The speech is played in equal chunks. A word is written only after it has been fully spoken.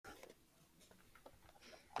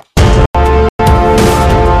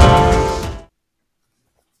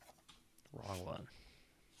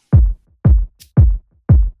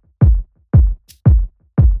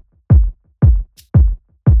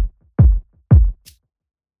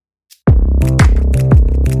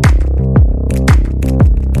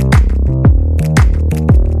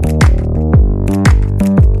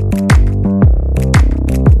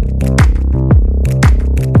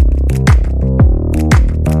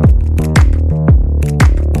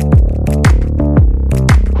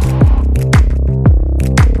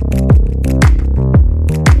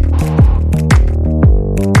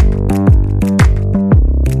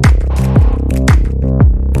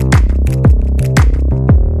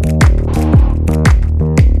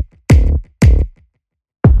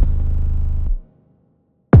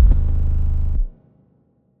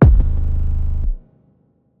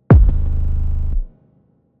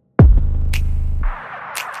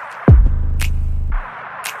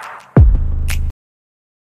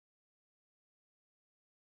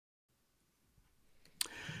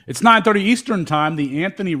It's 9:30 Eastern Time, the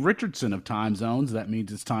Anthony Richardson of time zones. That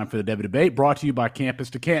means it's time for the Devy Debate, brought to you by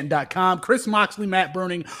CampusToCanton.com. Chris Moxley, Matt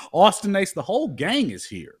Bruning, Austin Nace, the whole gang is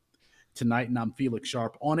here tonight, and I'm Felix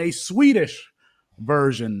Sharp on a Swedish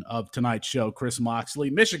version of tonight's show. Chris Moxley,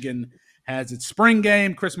 Michigan has its spring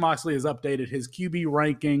game. Chris Moxley has updated his QB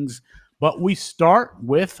rankings, but we start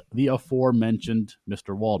with the aforementioned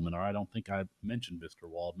Mr. Waldman. Or I don't think I mentioned Mr.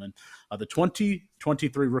 Waldman. The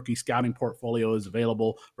 2023 rookie scouting portfolio is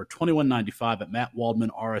available for $21.95 at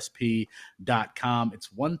mattwaldmanrsp.com.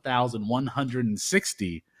 It's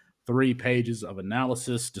 1,163 pages of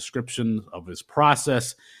analysis, description of his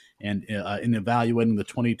process, and in evaluating the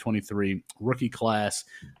 2023 rookie class.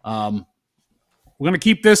 We're going to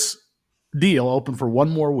keep this deal open for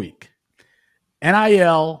one more week.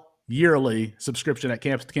 NIL yearly subscription at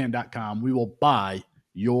CampusToCanton.com. We will buy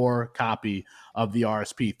your copy of the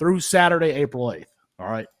RSP through Saturday, April 8th. All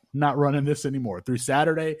right, not running this anymore. Through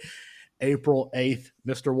Saturday, April 8th.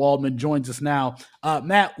 Mr. Waldman joins us now.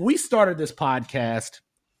 Matt, we started this podcast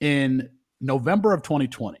in November of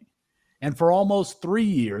 2020. And for almost 3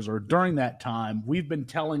 years, or during that time, we've been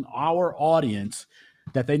telling our audience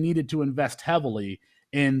that they needed to invest heavily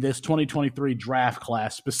in this 2023 draft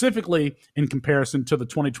class, specifically in comparison to the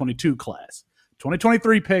 2022 class.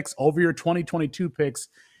 2023 picks over your 2022 picks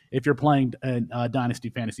if you're playing Dynasty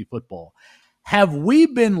Fantasy Football. Have we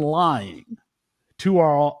been lying to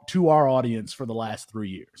our audience for the last 3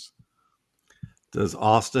 years? Does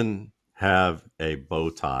Austin have a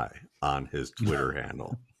bow tie on his Twitter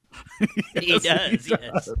handle? Yes, he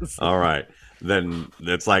does. All right. Then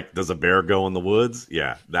it's like, does a bear go in the woods?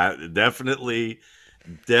 Yeah, that definitely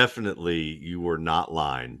you were not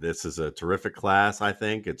lying. This is a terrific class. I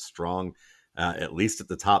think it's strong, at least at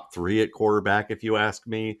the top three at quarterback, if you ask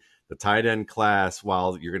me. The tight end class,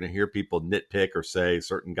 while you're going to hear people nitpick or say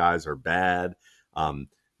certain guys are bad,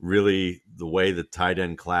 really the way the tight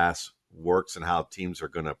end class works and how teams are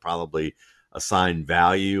going to probably assign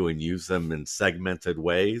value and use them in segmented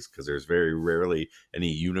ways, because there's very rarely any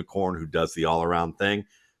unicorn who does the all-around thing.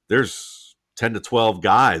 There's 10 to 12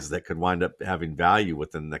 guys that could wind up having value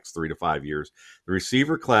within the next 3 to 5 years. The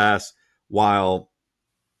receiver class, while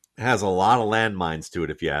has a lot of landmines to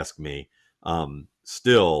it, if you ask me,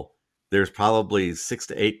 still there's probably 6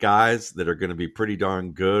 to 8 guys that are going to be pretty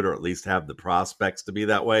darn good, or at least have the prospects to be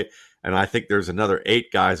that way. And I think there's another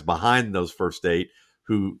 8 guys behind those first 8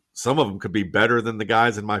 who some of them could be better than the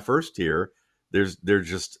guys in my first tier. There's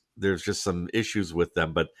just some issues with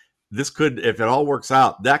them, but this could, if it all works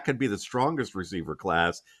out, that could be the strongest receiver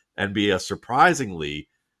class and be a surprisingly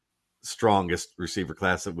strongest receiver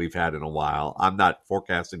class that we've had in a while. I'm not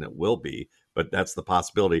forecasting it will be, but that's the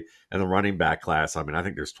possibility. And the running back class, I mean, I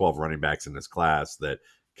think there's 12 running backs in this class that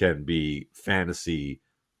can be fantasy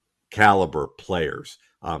caliber players.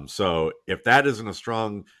 So if that isn't a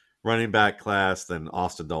strong running back class, then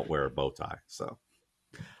Austin, don't wear a bow tie. So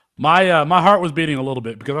my heart was beating a little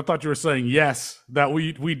bit because I thought you were saying yes, that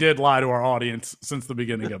we did lie to our audience since the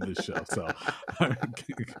beginning of this show. So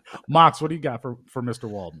Mox, what do you got for Mr.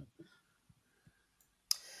 Waldman?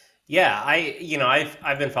 Yeah,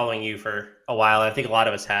 I've been following you for a while. I think a lot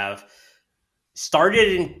of us have. Started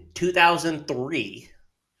in 2003.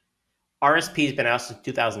 RSP has been out since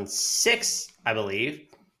 2006, I believe.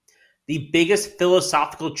 The biggest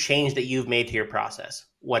philosophical change that you've made to your process,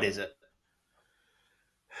 what is it?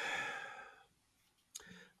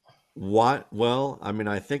 What? Well, I mean,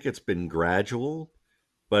 I think it's been gradual,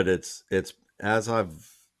 but it's as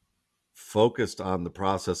I've focused on the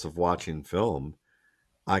process of watching film,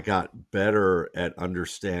 I got better at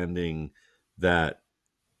understanding that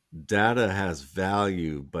data has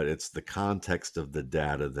value, but it's the context of the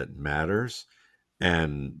data that matters,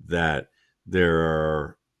 and that there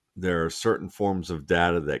are certain forms of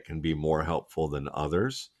data that can be more helpful than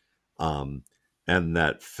others, and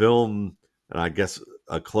that film, and I guess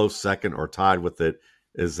a close second or tied with it,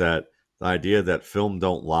 is that the idea that film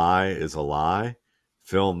don't lie is a lie.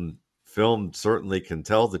 Film certainly can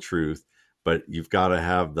tell the truth, but you've got to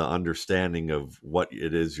have the understanding of what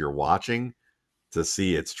it is you're watching to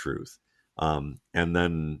see its truth. And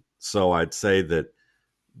then, so I'd say that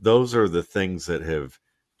those are the things that have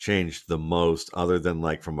changed the most, other than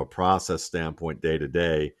like from a process standpoint day to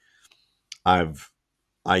day. I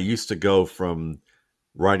used to go from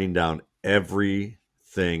writing down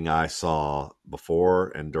everything I saw before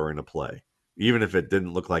and during a play, even if it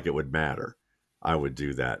didn't look like it would matter. I would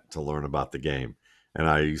do that to learn about the game. And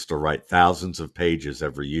I used to write thousands of pages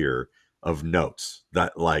every year of notes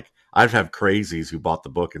that, like, I'd have crazies who bought the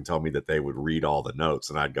book and tell me that they would read all the notes.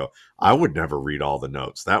 And I'd go, I would never read all the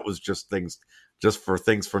notes. That was just things just for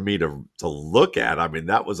things for me to look at. I mean,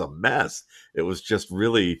 that was a mess. It was just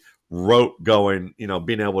really rote going,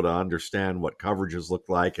 being able to understand what coverages look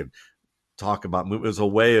like and talk about it was a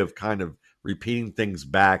way of kind of repeating things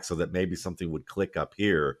back so that maybe something would click up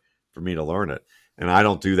here for me to learn it. And I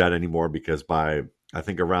don't do that anymore because I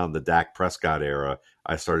think around the Dak Prescott era,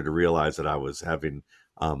 I started to realize that I was having,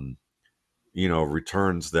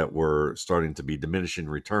 returns that were starting to be diminishing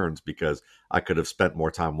returns because I could have spent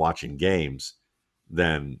more time watching games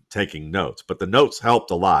than taking notes. But the notes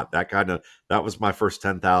helped a lot. That was my first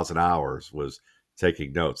 10,000 hours was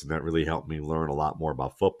taking notes. And that really helped me learn a lot more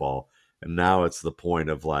about football. And now it's the point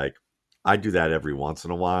of like, I do that every once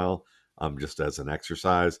in a while, just as an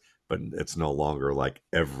exercise, but it's no longer like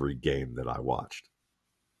every game that I watched.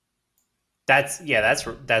 That's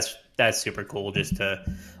super cool.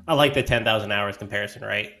 I like the 10,000 hours comparison,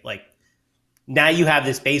 right? Like now you have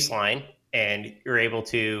this baseline and you're able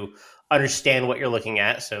to understand what you're looking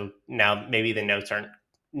at. So now maybe the notes aren't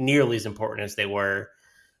nearly as important as they were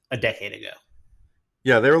a decade ago.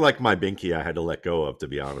 Yeah, they were like my binky I had to let go of, to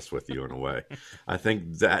be honest with you, in a way. I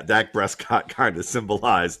think that Dak Prescott kind of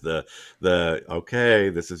symbolized the okay,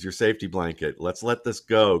 this is your safety blanket. Let's let this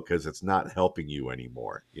go because it's not helping you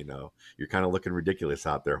anymore. You're kind of looking ridiculous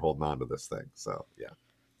out there holding on to this thing. So, yeah,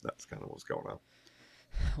 that's kind of what's going on.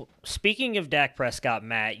 Speaking of Dak Prescott,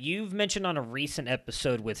 Matt, you've mentioned on a recent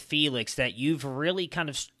episode with Felix that you've really kind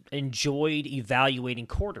of enjoyed evaluating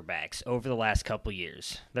quarterbacks over the last couple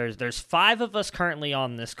years. There's 5 of us currently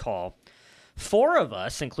on this call. 4 of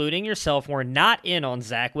us, including yourself, were not in on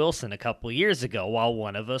Zach Wilson a couple years ago, while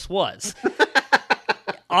one of us was.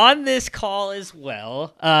 On this call as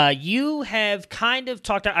well, you have kind of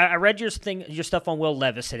talked. I read your stuff on Will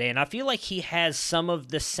Levis today, and I feel like he has some of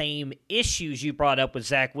the same issues you brought up with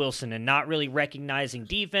Zach Wilson, and not really recognizing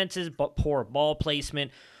defenses, but poor ball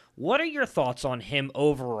placement. What are your thoughts on him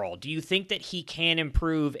overall? Do you think that he can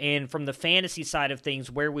improve? And from the fantasy side of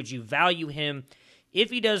things, where would you value him if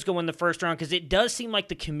he does go in the first round? Because it does seem like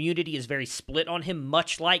the community is very split on him,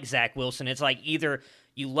 much like Zach Wilson. It's like either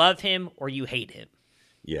you love him or you hate him.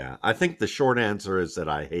 Yeah, I think the short answer is that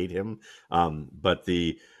I hate him. But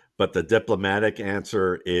the diplomatic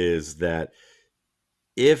answer is that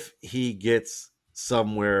if he gets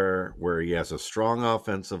somewhere where he has a strong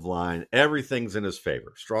offensive line, everything's in his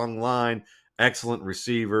favor. Strong line, excellent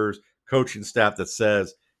receivers, coaching staff that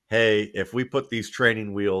says, hey, if we put these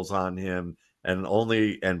training wheels on him and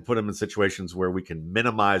put him in situations where we can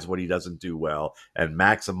minimize what he doesn't do well and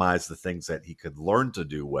maximize the things that he could learn to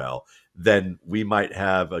do well, then we might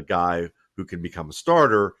have a guy who can become a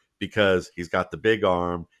starter because he's got the big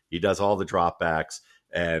arm, he does all the dropbacks,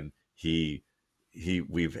 and he's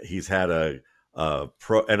had a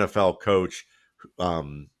pro NFL coach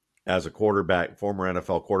as a quarterback, former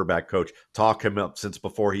NFL quarterback coach, talk him up since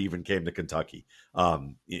before he even came to Kentucky.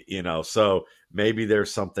 So maybe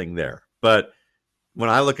there's something there. But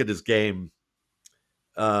when I look at his game,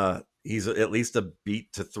 he's at least a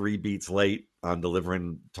beat to 3 beats late on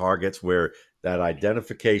delivering targets, where that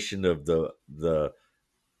identification of the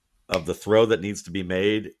throw that needs to be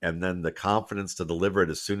made and then the confidence to deliver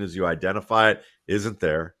it as soon as you identify it isn't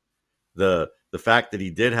there. The fact that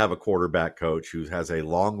he did have a quarterback coach who has a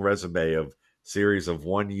long resume of series of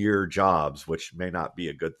 1-year jobs, which may not be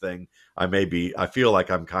a good thing. I feel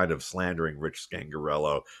like I'm kind of slandering Rich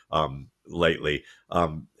Scangarello lately.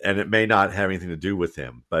 And it may not have anything to do with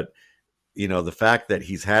him, but the fact that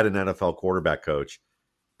he's had an NFL quarterback coach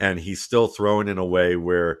and he's still throwing in a way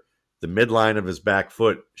where the midline of his back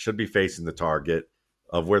foot should be facing the target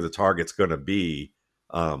of where the target's going to be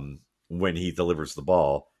when he delivers the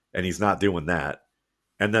ball. And he's not doing that.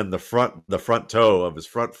 And then the front toe of his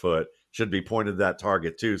front foot should be pointed to that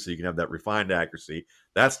target too, so you can have that refined accuracy.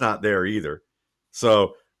 That's not there either.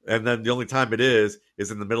 So, and then the only time it is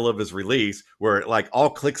in the middle of his release where it like all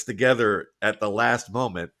clicks together at the last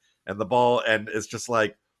moment and the ball, and it's just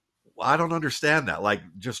like, I don't understand that. Like,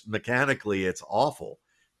 just mechanically, it's awful.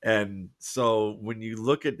 And so when you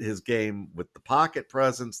look at his game with the pocket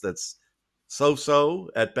presence that's so-so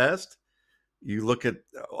at best, you look at,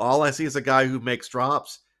 all I see is a guy who makes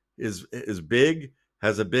drops, is big,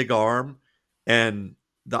 has a big arm, and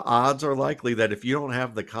the odds are likely that if you don't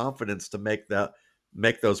have the confidence to make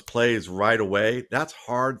those plays right away, that's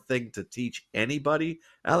a hard thing to teach anybody.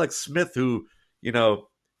 Alex Smith, who,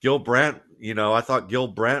 Gil Brandt, I thought Gil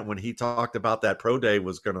Brandt, when he talked about that pro day,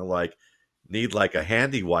 was going to need a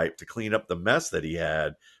handy wipe to clean up the mess that he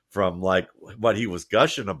had from what he was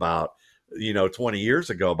gushing about 20 years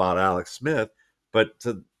ago about Alex Smith. But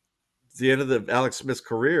to the end of the Alex Smith's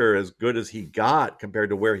career, as good as he got compared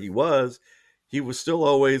to where he was still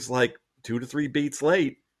always 2 to 3 beats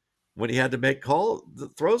late when he had to make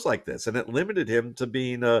throws like this, and it limited him to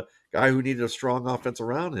being a guy who needed a strong offense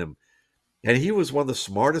around him. And he was one of the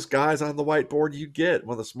smartest guys on the whiteboard you get.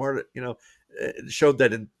 One of the smartest, it showed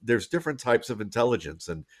that there's different types of intelligence,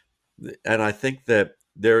 and I think that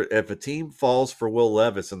if a team falls for Will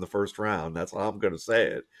Levis in the first round, that's how I'm going to say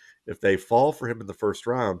it. If they fall for him in the first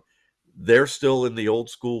round, they're still in the old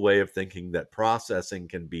school way of thinking that processing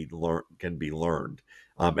can be learned,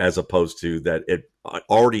 as opposed to that it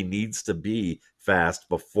already needs to be fast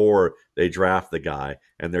before they draft the guy,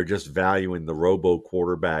 and they're just valuing the robo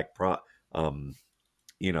quarterback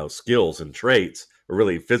skills and traits, or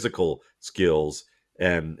really physical skills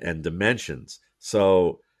and dimensions.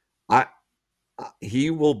 So I he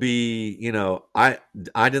will be, I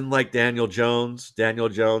didn't like Daniel Jones. Daniel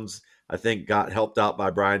Jones, I think, got helped out by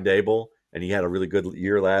Brian Dable, and he had a really good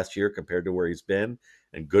year last year compared to where he's been,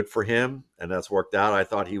 and good for him. And that's worked out.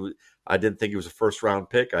 I didn't think he was a first round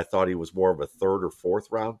pick. I thought he was more of a third or fourth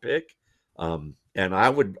round pick. And I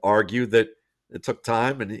would argue that it took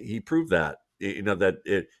time, and he proved that,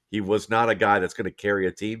 he was not a guy that's going to carry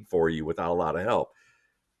a team for you without a lot of help.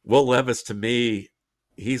 Will Levis, to me,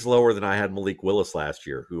 he's lower than I had Malik Willis last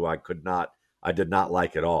year, who I did not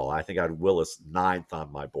like at all. I think I had Willis 9th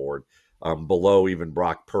on my board, below even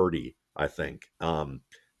Brock Purdy, I think.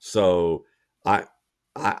 So I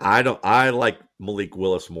like Malik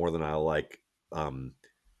Willis more than I like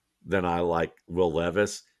Will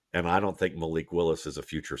Levis, and I don't think Malik Willis is a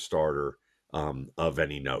future starter of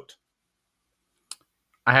any note.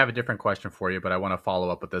 I have a different question for you, but I want to follow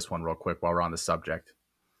up with this one real quick while we're on the subject.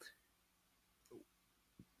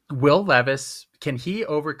 Will Levis, can he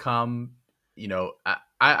overcome,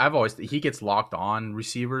 I've always, he gets locked on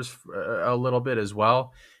receivers a little bit as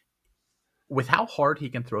well. With how hard he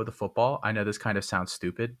can throw the football, I know this kind of sounds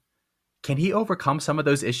stupid. Can he overcome some of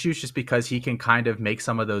those issues just because he can kind of make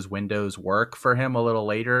some of those windows work for him a little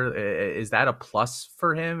later? Is that a plus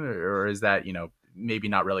for him, or is that, maybe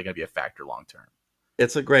not really going to be a factor long term?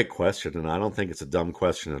 It's a great question, and I don't think it's a dumb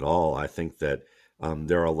question at all. I think that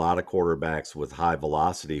there are a lot of quarterbacks with high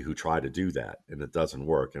velocity who try to do that, and it doesn't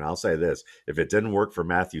work. And I'll say this: if it didn't work for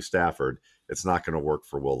Matthew Stafford, it's not going to work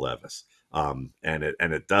for Will Levis. And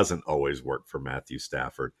it doesn't always work for Matthew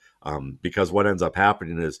Stafford, because what ends up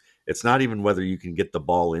happening is it's not even whether you can get the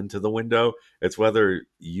ball into the window; it's whether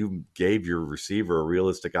you gave your receiver a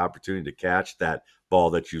realistic opportunity to catch that ball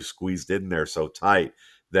that you squeezed in there so tight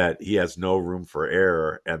that he has no room for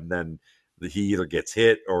error, and then he either gets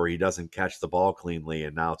hit or he doesn't catch the ball cleanly,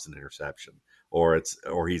 and now it's an interception, or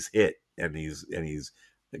he's hit and he's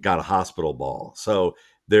got a hospital ball. So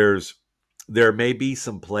there may be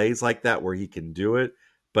some plays like that where he can do it,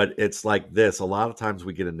 but it's like this: a lot of times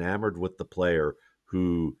we get enamored with the player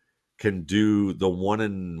who can do the 1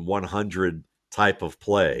 in 100 type of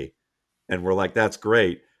play, and we're like, that's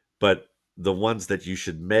great, but the ones that you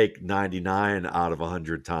should make 99 out of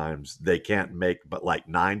 100 times, they can't make but like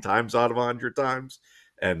 9 times out of 100 times.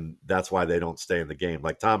 And that's why they don't stay in the game.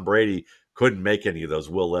 Like Tom Brady couldn't make any of those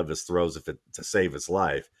Will Levis throws to save his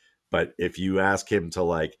life. But if you ask him to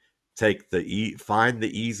like find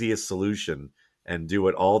the easiest solution and do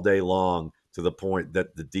it all day long to the point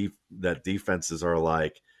that that defenses are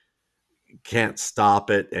like, can't stop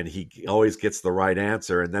it, and he always gets the right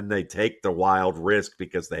answer, and then they take the wild risk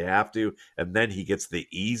because they have to, and then he gets the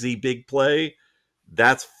easy big play,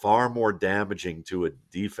 that's far more damaging to a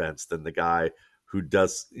defense than the guy who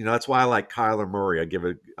does. That's why I like Kyler Murray.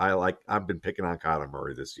 I've been picking on Kyler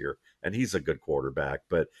Murray this year, and he's a good quarterback,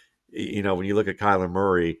 but when you look at Kyler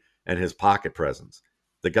Murray and his pocket presence,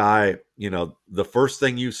 the guy, the first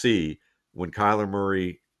thing you see when Kyler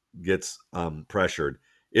Murray gets pressured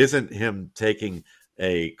isn't him taking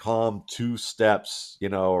a calm 2 steps,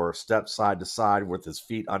 or step side to side with his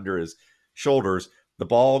feet under his shoulders. The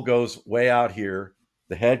ball goes way out here,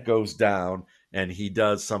 the head goes down, and he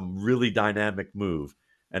does some really dynamic move.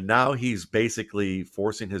 And now he's basically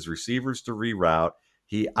forcing his receivers to reroute.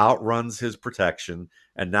 He outruns his protection,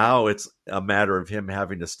 and now it's a matter of him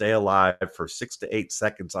having to stay alive for 6 to 8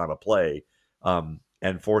 seconds on a play,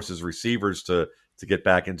 and forces receivers to get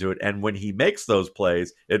back into it. And when he makes those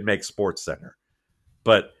plays, it makes Sports Center.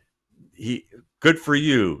 But good for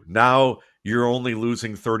you. Now you're only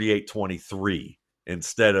losing 38-23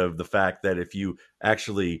 instead of the fact that if you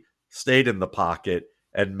actually stayed in the pocket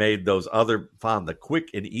and found the quick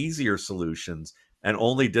and easier solutions and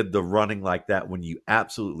only did the running like that when you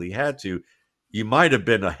absolutely had to, you might have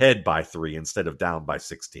been ahead by 3 instead of down by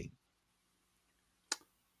 16.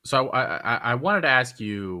 So I wanted to ask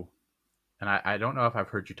you, and I don't know if I've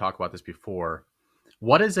heard you talk about this before.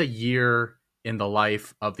 What is a year in the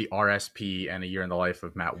life of the RSP and a year in the life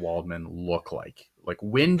of Matt Waldman look like? Like,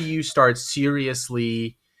 when do you start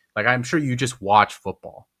seriously, like, I'm sure you just watch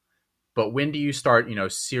football, but when do you start,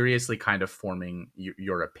 seriously kind of forming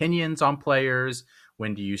your opinions on players?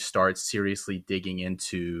 When do you start seriously digging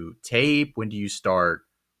into tape? When do you start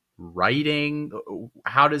writing?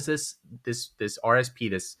 How does this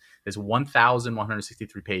RSP, this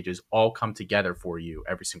 1,163 pages all come together for you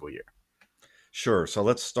every single year? Sure. So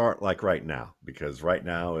let's start like right now, because right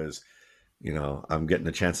now is, I'm getting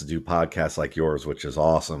a chance to do podcasts like yours, which is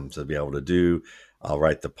awesome to be able to do. I'll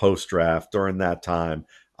write the post draft during that time.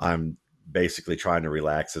 I'm basically trying to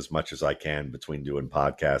relax as much as I can between doing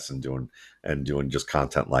podcasts and doing just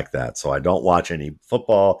content like that. So I don't watch any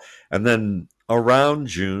football. And then around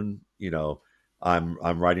June, I'm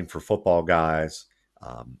writing for Football Guys,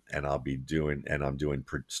 and I'm doing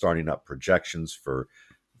starting up projections for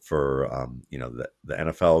the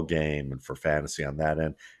NFL game and for fantasy on that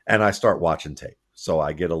end, and I start watching tape. So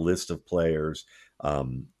I get a list of players,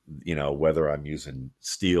 whether I'm using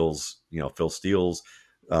Phil Steele's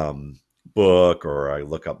book, or I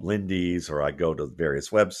look up Lindy's, or I go to various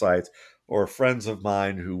websites, or friends of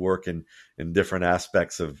mine who work in different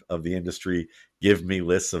aspects of the industry give me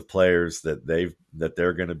lists of players that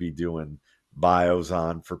they're going to be doing bios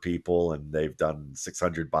on for people, and they've done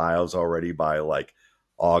 600 bios already by like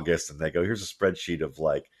August, and they go, here's a spreadsheet of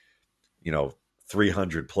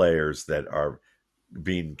 300 players that are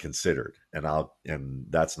being considered, and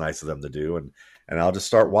that's nice of them to do, and I'll just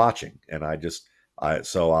start watching, and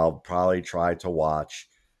so I'll probably try to watch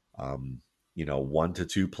 1 to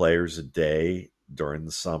 2 players a day during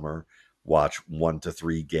the summer, watch 1 to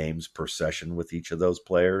 3 games per session with each of those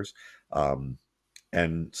players,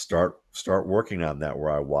 and start working on that,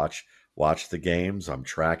 where I watch the games. I'm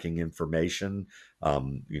tracking information. I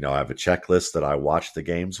have a checklist that I watch the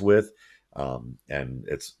games with, and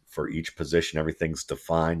it's for each position. Everything's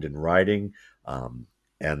defined in writing,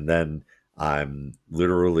 and then I'm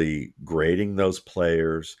literally grading those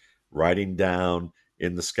players, writing down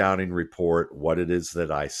in the scouting report what it is that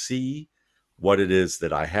I see, what it is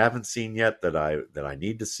that I haven't seen yet that I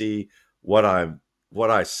need to see, what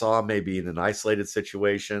I saw maybe in an isolated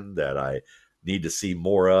situation that I need to see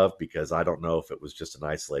more of, because I don't know if it was just an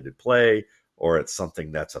isolated play or it's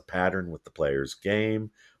something that's a pattern with the player's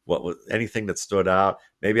game. What was anything that stood out?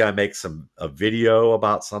 Maybe I make a video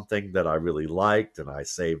about something that I really liked, and I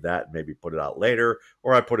save that and maybe put it out later,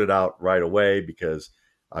 or I put it out right away because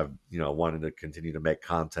I've wanted to continue to make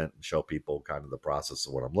content and show people kind of the process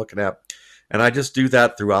of what I'm looking at. And I just do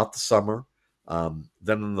that throughout the summer. Then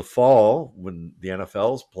in the fall, when the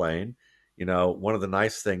NFL is playing, one of the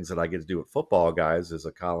nice things that I get to do at Football Guys is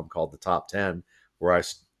a column called the Top 10, where I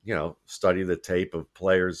study the tape of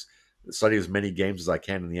players, study as many games as I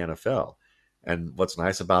can in the NFL. And what's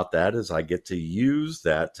nice about that is I get to use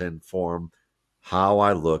that to inform how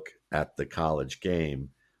I look at the college game.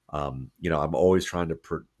 I'm always trying to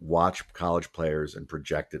watch college players and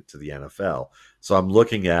project it to the NFL. So I'm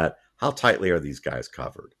looking at how tightly are these guys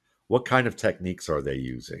covered? What kind of techniques are they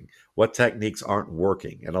using? What techniques aren't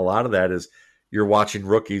working? And a lot of that is you're watching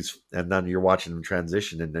rookies, and then you're watching them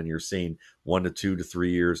transition, and then you're seeing 1 to 2 to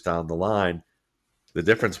 3 years down the line the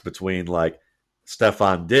difference between like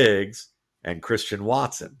Stephon Diggs and Christian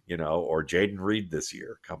Watson, or Jaden Reed this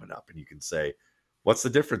year coming up. And you can say, what's the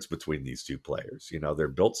difference between these two players? They're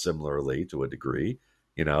built similarly to a degree.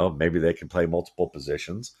 Maybe they can play multiple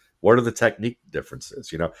positions. What are the technique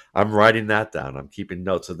differences? I'm writing that down. I'm keeping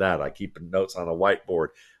notes of that. I keep notes on a whiteboard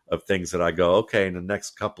of things that I go, okay, in the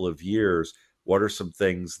next couple of years, what are some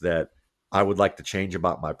things that I would like to change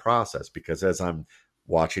about my process? Because as I'm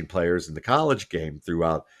watching players in the college game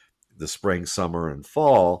throughout the spring, summer, and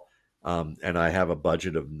fall, and I have a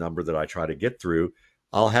budget of number that I try to get through,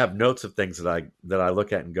 I'll have notes of things that I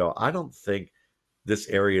look at and go, I don't think this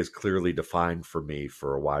area is clearly defined for me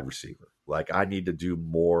for a wide receiver. Like, I need to do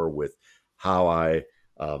more with how I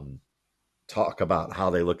talk about how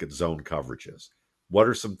they look at zone coverages. What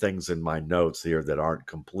are some things in my notes here that aren't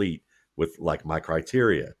complete with like my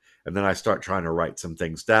criteria? And then I start trying to write some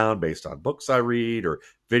things down based on books I read or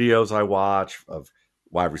videos I watch of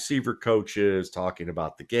wide receiver coaches talking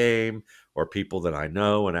about the game, or people that I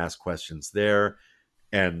know, and ask questions there.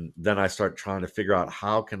 And then I start trying to figure out,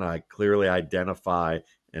 how can I clearly identify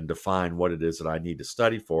and define what it is that I need to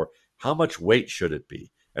study for? How much weight should it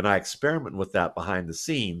be? And I experiment with that behind the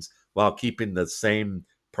scenes while keeping the same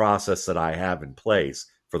process that I have in place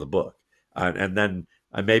for the book. And then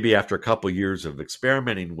maybe after a couple years of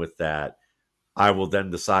experimenting with that, I will then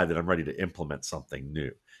decide that I'm ready to implement something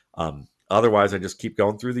new. Otherwise, I just keep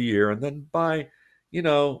going through the year. And then by,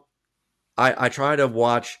 I try to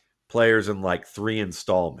watch players in like 3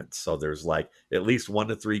 installments. So there's like at least 1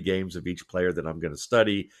 to 3 games of each player that I'm going to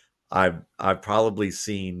study. I've probably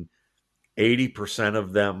seen 80%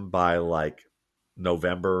 of them by like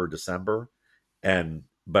November or December,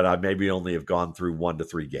 but I maybe only have gone through 1 to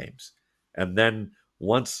 3 games. And then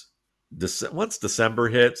once December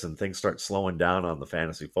hits and things start slowing down on the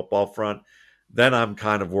fantasy football front, then I'm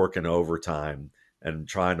kind of working overtime and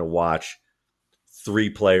trying to watch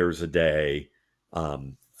 3 players a day,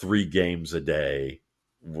 3 games a day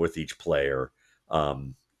with each player.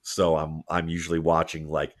 So I'm usually watching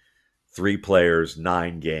like 3 players,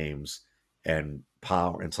 9 games, and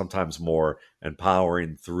sometimes more, and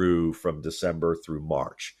powering through from December through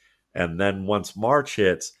March. And then once March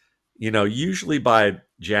hits, usually by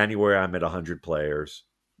January I'm at 100 players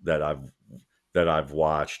that I've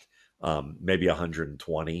watched, maybe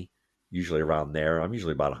 120, usually around there. I'm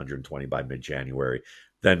usually about 120 by mid-January.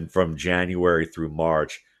 Then from January through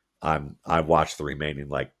March, I watched the remaining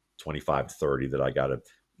like 25 to 30 that I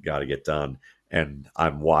gotta get done, and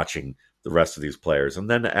I'm watching the rest of these players. And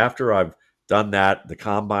then after I've done that, the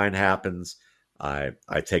combine happens. I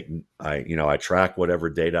track whatever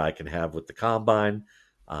data I can have with the combine.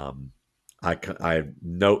 I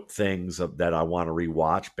note things that I want to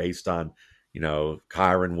rewatch based on,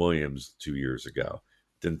 Kyron Williams 2 years ago.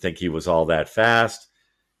 Didn't think he was all that fast.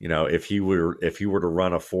 If he were to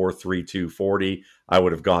run a 4.32 40, I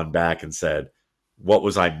would have gone back and said, what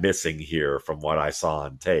was I missing here from what I saw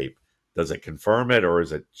on tape? Does it confirm it, or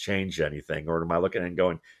does it change anything? Or am I looking and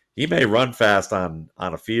going, he may run fast on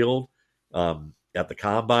a field at the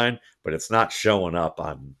combine, but it's not showing up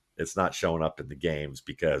in the games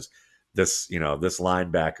because this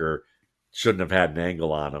linebacker shouldn't have had an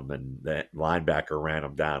angle on him, and that linebacker ran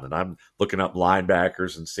him down. And I'm looking up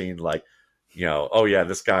linebackers and seeing like, oh yeah,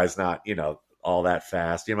 this guy's not, all that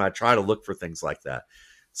fast. I try to look for things like that.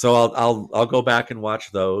 So I'll go back and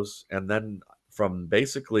watch those, and then from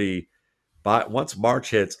basically once March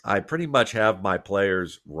hits, I pretty much have my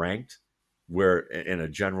players ranked where in a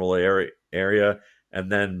general area,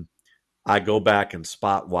 and then I go back and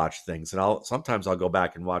spot watch things, and sometimes I'll go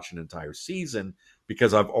back and watch an entire season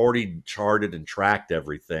because I've already charted and tracked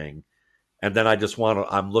everything, and then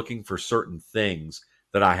I'm looking for certain things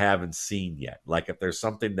that I haven't seen yet. Like if there's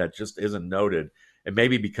something that just isn't noted, and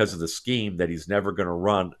maybe because of the scheme that he's never going to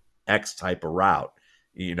run X type of route,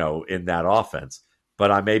 in that offense.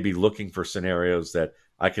 But I may be looking for scenarios that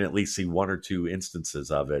I can at least see 1 or 2 instances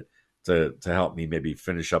of it to help me maybe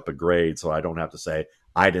finish up a grade, so I don't have to say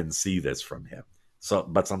I didn't see this from him. So,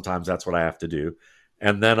 but sometimes that's what I have to do.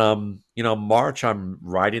 And then, March, I'm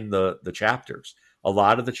writing the chapters. A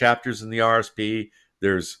lot of the chapters in the RSP,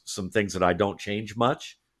 there's some things that I don't change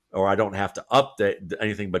much, or I don't have to update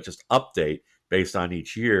anything, but just update based on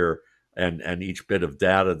each year and each bit of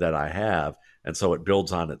data that I have. And so it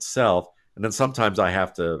builds on itself. And then sometimes I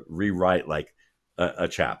have to rewrite like a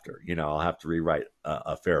chapter. I'll have to rewrite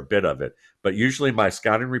a fair bit of it. But usually my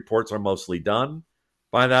scouting reports are mostly done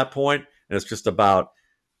by that point, and it's just about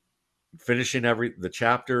finishing the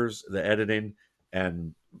chapters, the editing,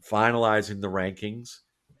 and finalizing the rankings.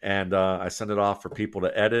 And I send it off for people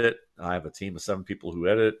to edit. I have a team of 7 people who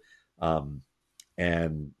edit, and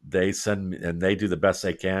they do the best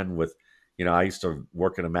they can with. I used to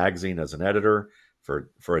work in a magazine as an editor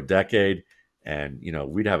for a decade, and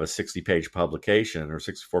we'd have a 60-page publication or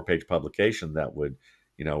 64-page publication that would,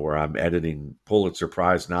 where I'm editing Pulitzer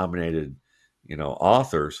Prize nominated,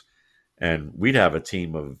 authors, and we'd have a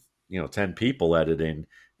team of 10 people editing,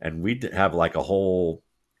 and we'd have like a whole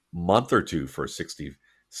month or two for a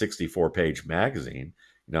 64-page magazine.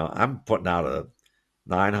 I'm putting out a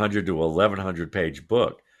 900 to 1100 page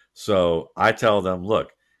book, so I tell them,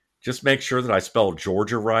 look, just make sure that I spell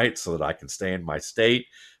Georgia right so that I can stay in my state.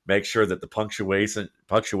 Make sure that the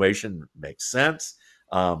punctuation makes sense.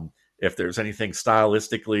 If there's anything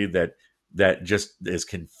stylistically that just is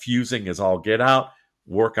confusing as all get out,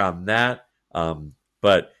 work on that.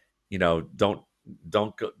 But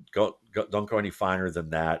don't go any finer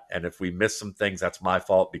than that. And if we miss some things, that's my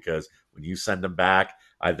fault, because when you send them back,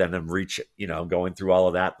 I then am going through all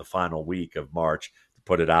of that the final week of March to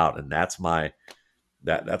put it out, and that's my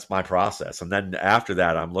process. And then after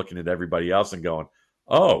that, I'm looking at everybody else and going,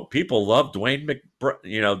 oh, people love Dwayne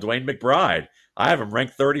McBride. I have him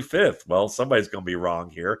ranked 35th. Well, somebody's going to be wrong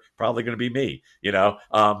here. Probably going to be me,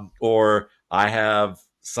 or I have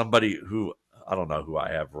somebody who, I don't know who I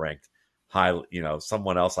have ranked highly,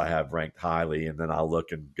 someone else I have ranked highly. And then I'll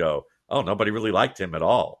look and go, oh, nobody really liked him at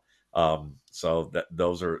all. So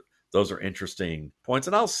those are interesting points.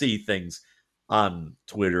 And I'll see things on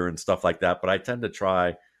Twitter and stuff like that, but I tend to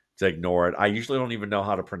try to ignore it. I usually don't even know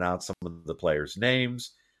how to pronounce some of the players'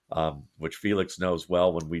 names, which Felix knows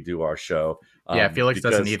well when we do our show. Yeah, Felix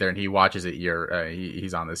doesn't either, and he watches it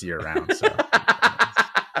he's on this year round. So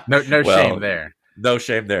no shame there. No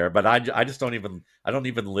shame there. But I just don't even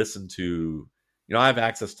listen to. I have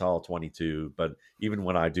access to all 22, but even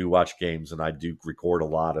when I do watch games and I do record a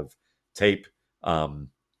lot of tape to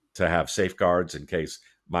have safeguards in case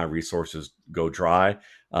my resources go dry.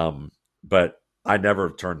 But I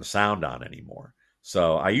never turn the sound on anymore.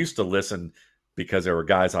 So I used to listen because there were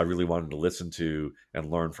guys I really wanted to listen to and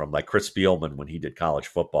learn from, like Chris Spielman when he did college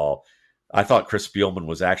football. I thought Chris Spielman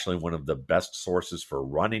was actually one of the best sources for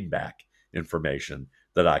running back information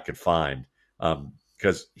that I could find,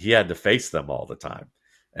 because he had to face them all the time.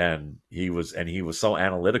 And he was so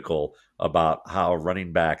analytical about how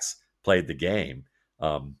running backs played the game.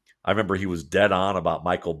 I remember he was dead on about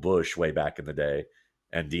Michael Bush way back in the day,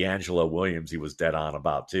 and D'Angelo Williams he was dead on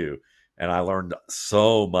about too. And I learned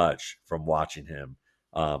so much from watching him.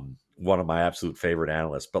 One of my absolute favorite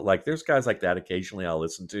analysts. But like, there's guys like that occasionally I'll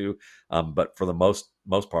listen to. But for the most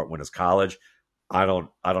part, when it's college, I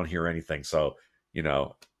don't hear anything. So,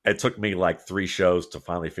 it took me like 3 shows to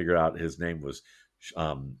finally figure out his name was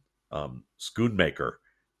Schoonmaker,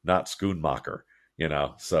 not Schoonmaker.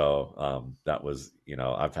 So that was,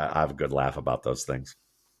 I have a good laugh about those things.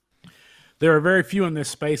 There are very few in this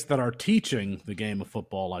space that are teaching the game of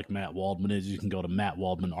football like Matt Waldman is. You can go to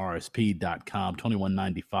mattwaldmanrsp.com,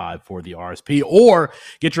 $21.95 for the RSP, or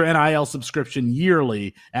get your NIL subscription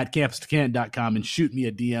yearly at campus2canton.com and shoot me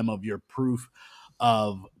a DM of your proof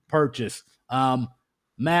of purchase.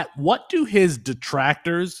 Matt, what do his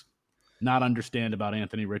detractors not understand about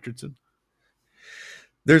Anthony Richardson?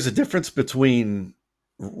 There's a difference between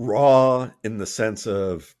raw in the sense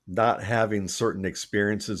of not having certain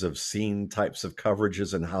experiences of seeing types of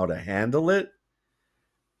coverages and how to handle it,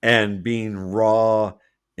 and being raw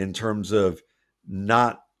in terms of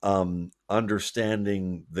not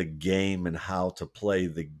understanding the game and how to play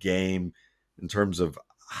the game in terms of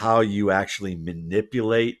how you actually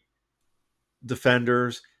manipulate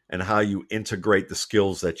defenders and how you integrate the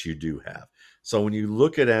skills that you do have. So when you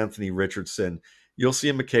look at Anthony Richardson, you'll see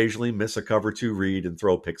him occasionally miss a cover 2 read and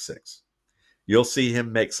throw a pick 6. You'll see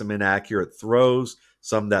him make some inaccurate throws,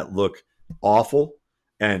 some that look awful,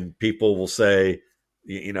 and people will say,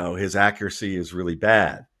 his accuracy is really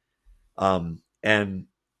bad. And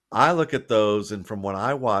I look at those, and from when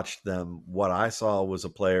I watched them, what I saw was a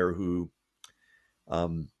player who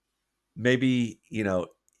maybe,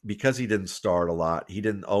 because he didn't start a lot, he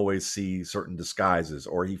didn't always see certain disguises,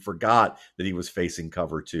 or he forgot that he was facing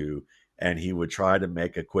cover 2. And he would try to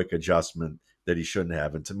make a quick adjustment that he shouldn't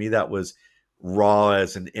have. And to me, that was raw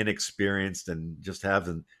as an inexperienced and just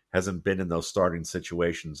hasn't been in those starting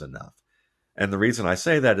situations enough. And the reason I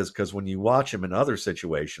say that is because when you watch him in other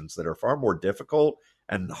situations that are far more difficult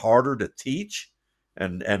and harder to teach,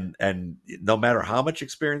 and no matter how much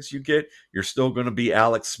experience you get, you're still going to be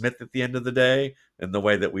Alex Smith at the end of the day in the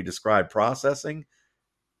way that we describe processing.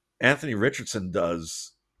 Anthony Richardson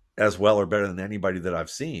does as well or better than anybody that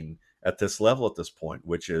I've seen at this level at this point,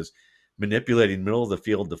 which is manipulating middle of the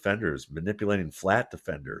field defenders, manipulating flat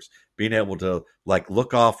defenders, being able to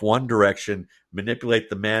look off one direction, manipulate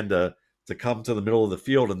the man to come to the middle of the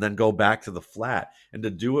field and then go back to the flat, and to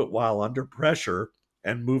do it while under pressure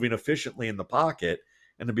and moving efficiently in the pocket,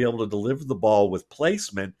 and to be able to deliver the ball with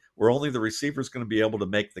placement where only the receiver is going to be able to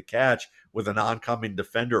make the catch with an oncoming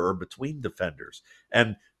defender or between defenders.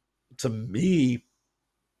 And to me,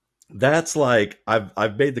 that's like,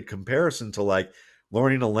 I've made the comparison to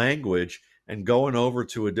learning a language and going over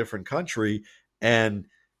to a different country, and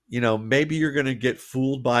maybe you're going to get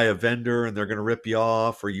fooled by a vendor and they're going to rip you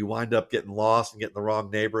off, or you wind up getting lost and getting the wrong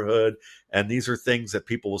neighborhood. And these are things that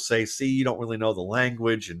people will say, see, you don't really know the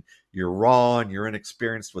language and you're raw and you're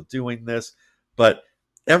inexperienced with doing this. But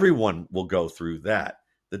everyone will go through that.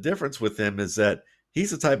 The difference with him is that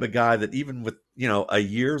he's the type of guy that even with a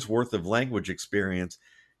year's worth of language experience,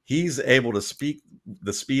 he's able to speak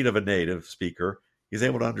the speed of a native speaker. He's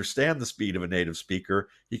able to understand the speed of a native speaker.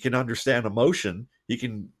 He can understand emotion. He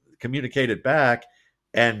can communicate it back.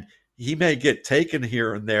 And he may get taken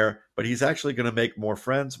here and there, but he's actually going to make more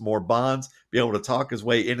friends, more bonds, be able to talk his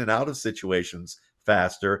way in and out of situations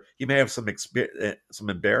faster. He may have some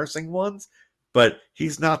embarrassing ones, but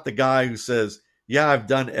he's not the guy who says, yeah, I've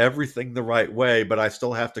done everything the right way, but I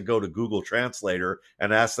still have to go to Google Translator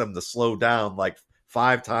and ask them to slow down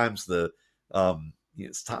 5 times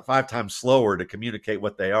 5 times slower to communicate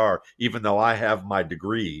what they are, even though I have my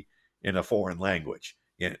degree in a foreign language.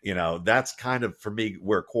 That's kind of, for me,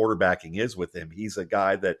 where quarterbacking is with him. He's a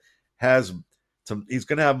guy that has he's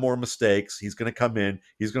going to have more mistakes. He's going to come in.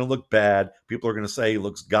 He's going to look bad. People are going to say he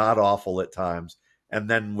looks god awful at times. And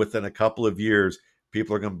then within a couple of years,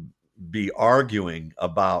 people are going to be arguing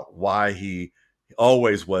about why he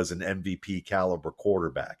always was an MVP caliber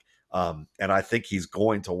quarterback. And I think he's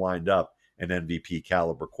going to wind up an MVP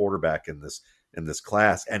caliber quarterback in this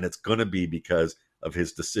class. And it's going to be because of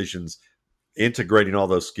his decisions, integrating all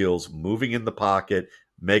those skills, moving in the pocket,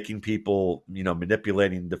 making people,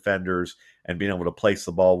 manipulating defenders and being able to place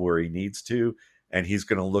the ball where he needs to. And he's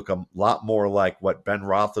going to look a lot more like what Ben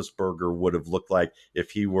Roethlisberger would have looked like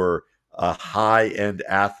if he were a high-end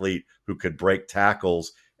athlete who could break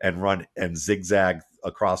tackles and run and zigzag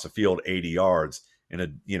across a field 80 yards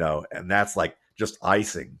and that's like just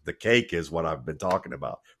icing. The cake is what I've been talking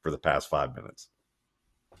about for the past 5 minutes.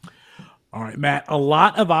 All right, Matt, a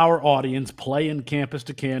lot of our audience play in Campus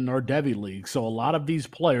to Canton or Devy League, so a lot of these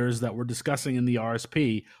players that we're discussing in the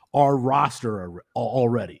RSP are roster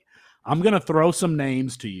already. I'm going to throw some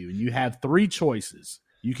names to you, and you have 3 choices.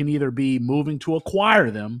 You can either be moving to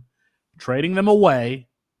acquire them, trading them away,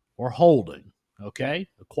 or holding, okay?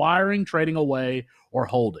 Acquiring, trading away, or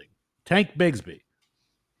holding. Tank Bigsby.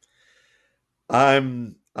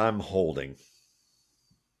 I'm holding.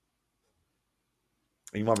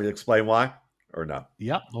 You want me to explain why or no?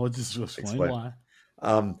 Yep, I'll just explain why.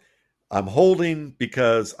 I'm holding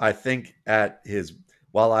because I think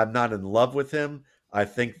while I'm not in love with him, I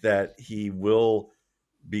think that he will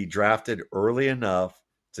be drafted early enough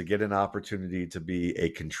to get an opportunity to be a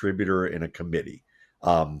contributor in a committee.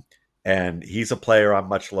 And he's a player I'm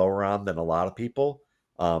much lower on than a lot of people.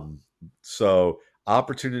 So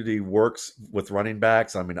opportunity works with running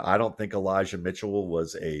backs. I mean, I don't think Elijah Mitchell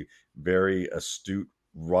was a very astute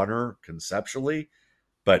runner conceptually,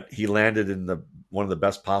 but he landed in one of the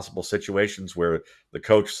best possible situations where the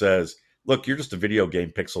coach says, look, you're just a video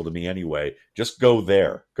game pixel to me anyway. Just go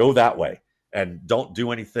there, go that way. And don't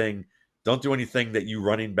do anything that you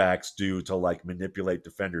running backs do to like manipulate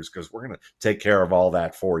defenders, because we're going to take care of all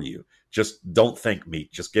that for you. Just don't think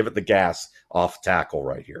meat. Just give it the gas off tackle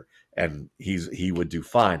right here. And he would do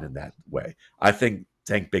fine in that way. I think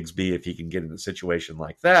Tank Bigsby, if he can get in a situation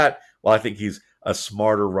like that, well, I think he's a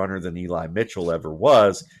smarter runner than Eli Mitchell ever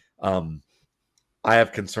was. I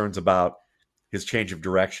have concerns about his change of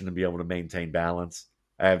direction and be able to maintain balance.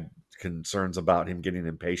 I have concerns about him getting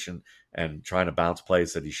impatient and trying to bounce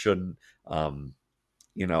plays that he shouldn't. I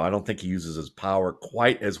don't think he uses his power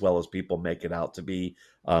quite as well as people make it out to be.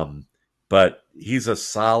 But he's a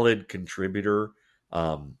solid contributor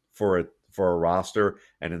for a roster.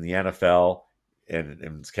 And in the NFL and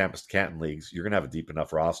in Campus Canton leagues, you're going to have a deep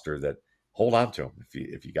enough roster that hold on to him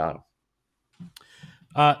if you got him.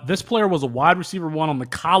 This player was a wide receiver 1 on the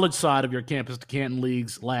college side of your Campus to Canton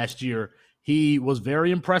leagues last year. He was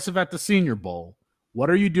very impressive at the Senior Bowl. What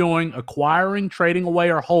are you doing? Acquiring, trading away,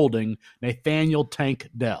 or holding Nathaniel Tank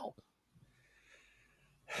Dell?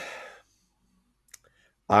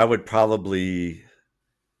 I would probably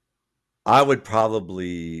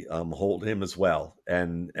hold him as well.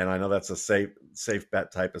 And I know that's a safe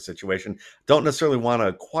bet type of situation. Don't necessarily want to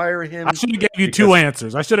acquire him. I should have gave you 2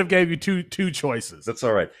 answers. I should have gave you two choices. That's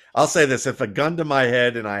all right. I'll say this. If a gun to my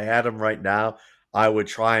head and I had him right now, I would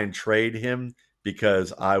try and trade him,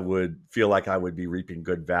 because I would feel like I would be reaping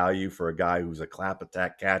good value for a guy who's a clap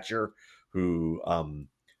attack catcher who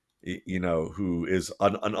is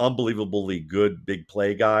an unbelievably good big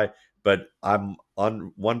play guy. But I'm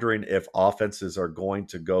wondering if offenses are going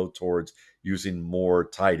to go towards using more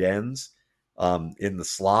tight ends in the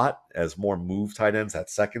slot as more move tight ends, that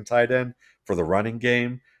second tight end for the running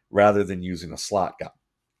game, rather than using a slot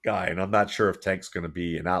guy. And I'm not sure if Tank's going to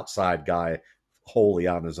be an outside guy wholly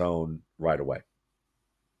on his own right away.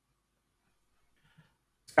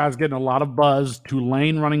 This guy's getting a lot of buzz.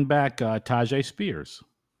 Tulane running back Tajay Spears.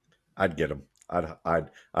 I'd get him. I'd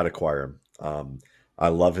acquire him. I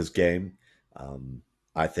love his game.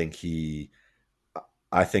 I think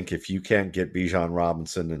if you can't get Bijan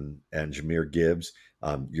Robinson and Jahmyr Gibbs,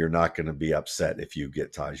 you're not going to be upset if you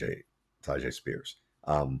get Tajay Spears.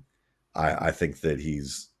 I think that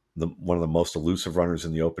he's one of the most elusive runners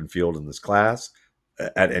in the open field in this class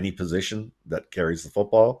at any position that carries the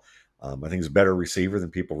football. I think he's a better receiver than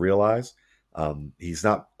people realize. He's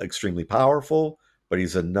not extremely powerful, but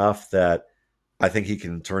he's enough that I think he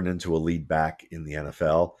can turn into a lead back in the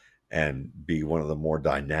NFL and be one of the more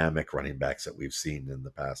dynamic running backs that we've seen in the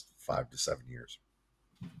past 5 to 7 years.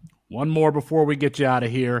 One more before we get you out of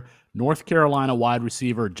here. North Carolina wide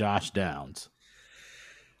receiver Josh Downs.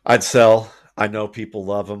 I'd sell. I know people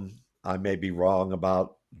love him. I may be wrong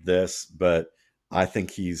about this, but I think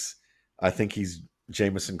he's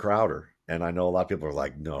Jamison Crowder. And I know a lot of people are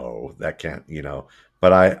like, no, that can't,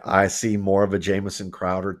 but I see more of a Jamison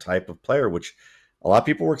Crowder type of player, which a lot of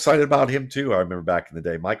people were excited about him too. I remember back in the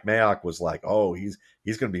day, Mike Mayock was like, oh, he's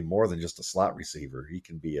going to be more than just a slot receiver. He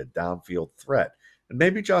can be a downfield threat. And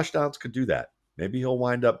maybe Josh Downs could do that. Maybe he'll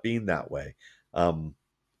wind up being that way.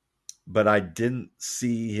 But I didn't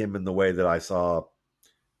see him in the way that I saw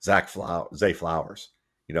Zay Flowers.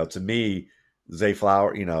 To me, Zay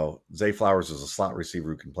Flowers is a slot receiver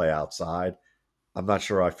who can play outside. I'm not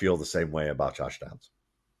sure I feel the same way about Josh Downs.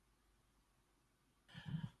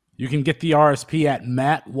 You can get the RSP at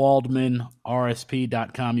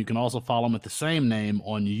mattwaldmanrsp.com. You can also follow him at the same name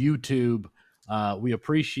on YouTube. We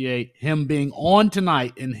appreciate him being on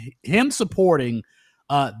tonight and him supporting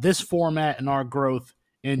this format and our growth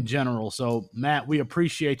in general. So, Matt, we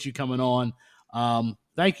appreciate you coming on.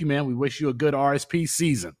 Thank you, man. We wish you a good RSP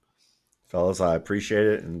season. Fellas, I appreciate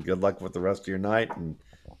it, and good luck with the rest of your night. And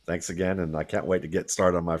thanks again, and I can't wait to get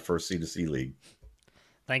started on my first C2C league.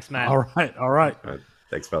 Thanks, Matt. All right.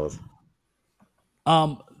 Thanks, fellas.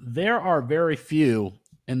 There are very few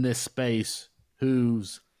in this space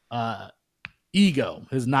whose ego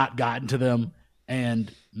has not gotten to them,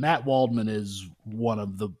 and Matt Waldman is one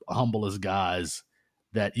of the humblest guys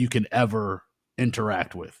that you can ever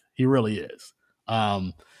interact with. He really is.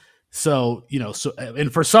 So,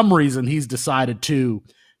 and for some reason, he's decided to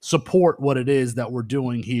support what it is that we're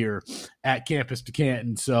doing here at Campus to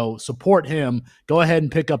Canton. So support him. Go ahead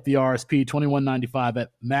and pick up the RSP, $21.95 at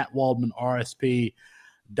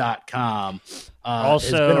mattwaldmanrsp.com. Also,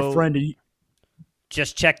 it's been a friend of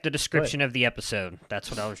just check the description of the episode. That's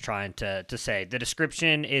what I was trying to say. The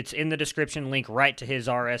description, it's in the description, link right to his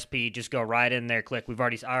RSP. Just go right in there, click. I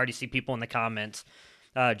already see people in the comments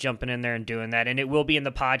jumping in there and doing that. And it will be in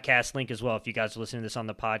the podcast link as well. If you guys are listening to this on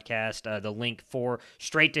the podcast, the link for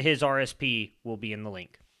straight to his RSP will be in the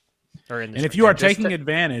link. And if you are taking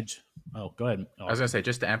advantage, go ahead. I was going to say,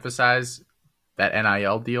 just to emphasize that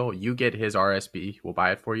NIL deal, you get his RSP, we'll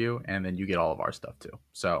buy it for you, and then you get all of our stuff too.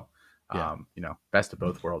 So, best of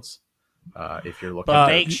both worlds. If you're looking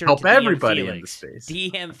to sure help everybody in the space.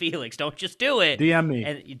 DM Felix. Don't just do it. DM me.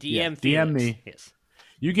 And DM Felix. DM me. Yes.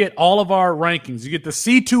 You get all of our rankings. You get the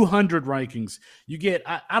C200 rankings. You get,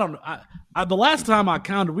 I don't know. The last time I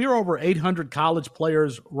counted, we were over 800 college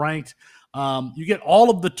players ranked. You get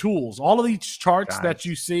all of the tools, all of these charts that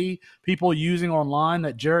you see people using online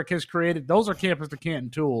that Jarek has created. Those are Campus to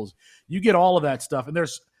Canton tools. You get all of that stuff. And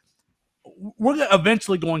we're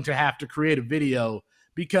eventually going to have to create a video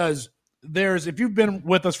because if you've been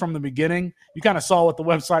with us from the beginning, you kind of saw what the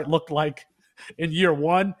website looked like in year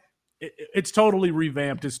one. It's totally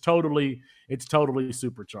revamped. It's totally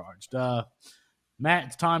supercharged. Matt,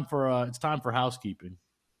 it's time for housekeeping.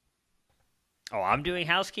 Oh, I'm doing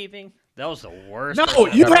housekeeping? That was the worst. No,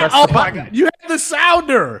 you had. Oh my God, you had the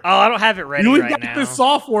sounder. Oh, I don't have it ready right now. You got the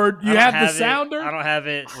software. You have the sounder. I don't have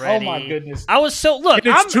it ready. Oh my goodness! I was look.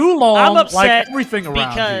 It's too long. I'm upset like everything around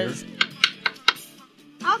because here.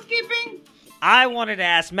 Housekeeping. I wanted to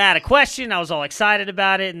ask Matt a question. I was all excited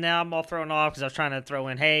about it, and now I'm all thrown off because I was trying to throw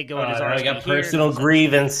in, "Hey, go in his RSP." I got personal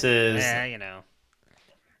grievances. Yeah,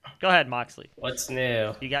 Go ahead, Moxley. What's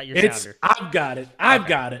new? You got your sounder. I've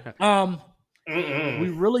got it.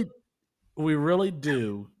 We really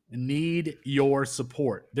do need your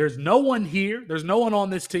support. There's no one here. There's no one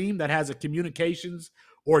on this team that has a communications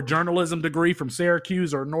or journalism degree from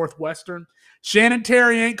Syracuse or Northwestern. Shannon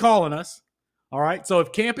Terry ain't calling us. All right. So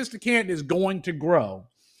if Campus to Canton is going to grow,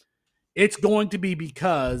 it's going to be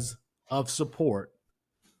because of support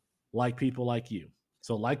like people like you.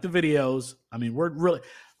 So like the videos, we're really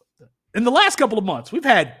in the last couple of months, we've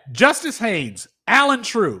had Justice Haynes, Alan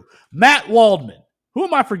True, Matt Waldman. Who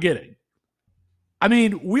am I forgetting?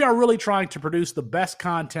 We are really trying to produce the best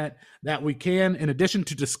content that we can, in addition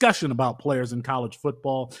to discussion about players in college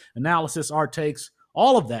football, analysis, our takes,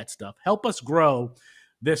 all of that stuff. Help us grow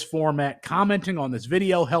this format. Commenting on this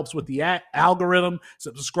video helps with the algorithm,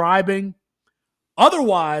 subscribing.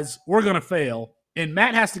 Otherwise, we're going to fail. And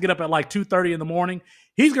Matt has to get up at like 2:30 in the morning.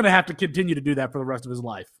 He's going to have to continue to do that for the rest of his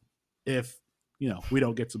life if, we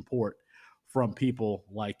don't get support from people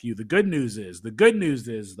like you. The good news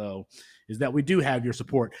is, though, is that we do have your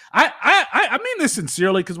support. I mean this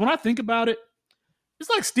sincerely, because when I think about it, it's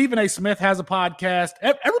like Stephen A. Smith has a podcast.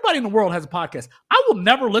 Everybody in the world has a podcast. I will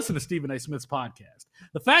never listen to Stephen A. Smith's podcast.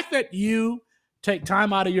 The fact that you take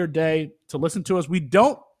time out of your day to listen to us, we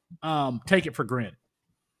don't take it for granted.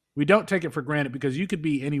 We don't take it for granted because you could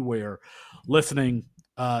be anywhere listening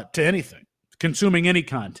to anything, consuming any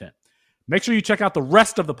content. Make sure you check out the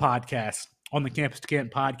rest of the podcast on the Campus to Canton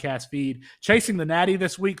podcast feed. Chasing the Natty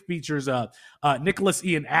this week features Nicholas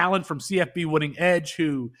Ian Allen from CFB Winning Edge,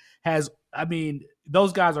 who has,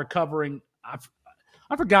 those guys are covering,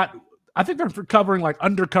 I forgot, I think they're covering like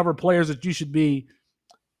undercover players that you should be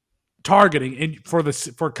targeting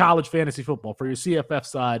for college fantasy football for your CFF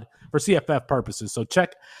side, for CFF purposes. So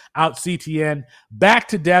check out CTN. Back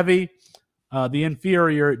to Devy, the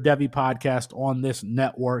inferior Devy podcast on this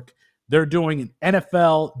network. They're doing an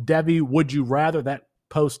NFL Devy Would You Rather that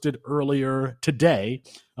posted earlier today,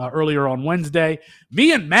 earlier on Wednesday.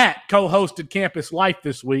 Me and Matt co-hosted Campus Life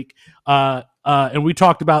this week, and we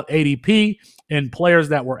talked about ADP and players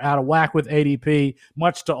that were out of whack with ADP,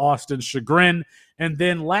 much to Austin's chagrin. And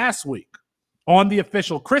then last week, on the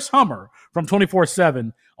official Chris Hummer from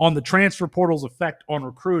 24/7 on the transfer portal's effect on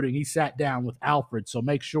recruiting, he sat down with Alfred, so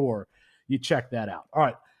make sure you check that out. All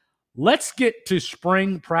right, let's get to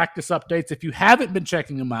spring practice updates. If you haven't been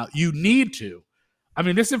checking them out, you need to.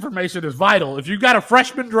 This information is vital. If you've got a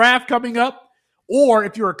freshman draft coming up, or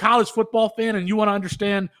if you're a college football fan and you want to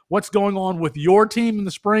understand what's going on with your team in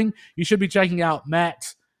the spring, you should be checking out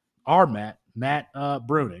Matt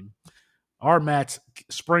Bruning, our Matt's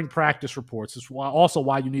spring practice reports. It's also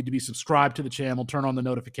why you need to be subscribed to the channel, turn on the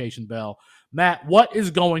notification bell. Matt, what is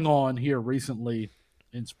going on here recently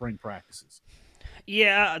in spring practices?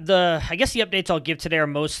 Yeah, I guess the updates I'll give today are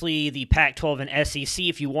mostly the Pac-12 and SEC.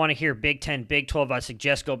 If you want to hear Big 10, Big 12, I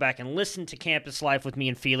suggest go back and listen to Campus Life with me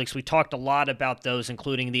and Felix. We talked a lot about those,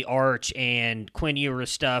 including the Arch and Quinn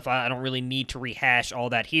Ewers stuff. I don't really need to rehash all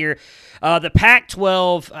that here. The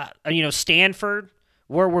Pac-12, Stanford,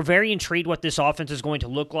 we're very intrigued what this offense is going to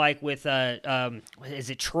look like with, is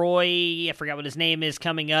it Troy? I forgot what his name is,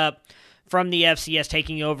 coming up from the FCS,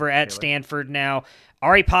 taking over at Stanford now.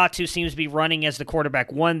 Ari Patu seems to be running as the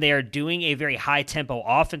quarterback one. They are doing a very high-tempo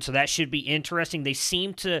offense, so that should be interesting. They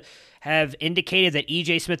seem to have indicated that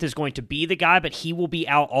E.J. Smith is going to be the guy, but he will be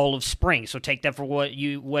out all of spring, so take that for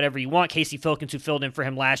whatever you want. Casey Filkins, who filled in for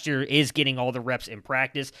him last year, is getting all the reps in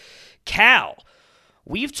practice. Cal,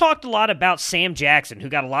 we've talked a lot about Sam Jackson, who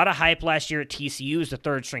got a lot of hype last year at TCU as the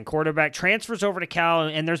third-string quarterback, transfers over to Cal,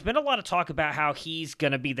 and there's been a lot of talk about how he's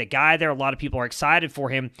going to be the guy there. A lot of people are excited for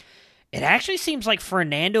him. It actually seems like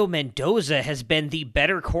Fernando Mendoza has been the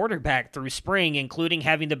better quarterback through spring, including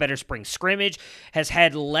having the better spring scrimmage, has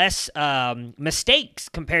had less mistakes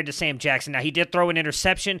compared to Sam Jackson. Now, he did throw an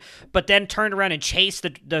interception, but then turned around and chased the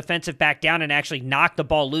defensive back down and actually knocked the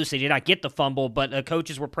ball loose. They did not get the fumble, but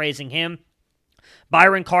coaches were praising him.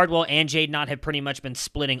 Byron Cardwell and Jade Knott have pretty much been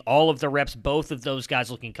splitting all of the reps, both of those guys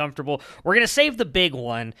looking comfortable. We're going to save the big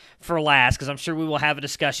one for last because I'm sure we will have a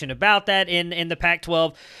discussion about that in the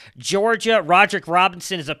Pac-12. Georgia, Roderick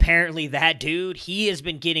Robinson is apparently that dude. He has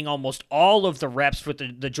been getting almost all of the reps with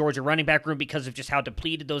the Georgia running back room because of just how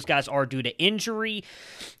depleted those guys are due to injury.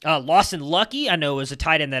 Lawson Lucky, I know, is a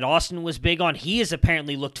tight end that Austin was big on. He has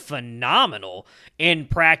apparently looked phenomenal in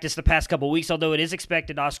practice the past couple of weeks, although it is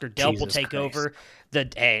expected Oscar Delp will take over.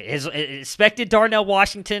 His expected Darnell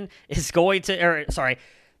Washington is going to,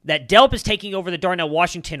 that Delp is taking over the Darnell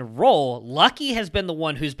Washington role. Lucky has been the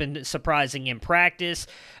one who's been surprising in practice.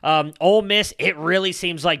 Ole Miss, it really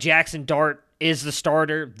seems like Jackson Dart is the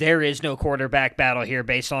starter. There is no quarterback battle here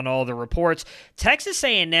based on all the reports. Texas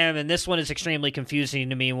A&M, and this one is extremely confusing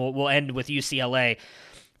to me, and we'll end with UCLA.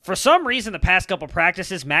 For some reason, the past couple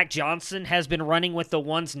practices, Mac Johnson has been running with the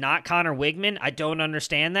ones, not Connor Wigman. I don't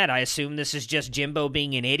understand that. I assume this is just Jimbo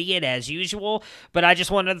being an idiot, as usual. But I just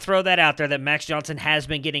wanted to throw that out there, that Max Johnson has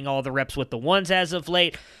been getting all the reps with the ones as of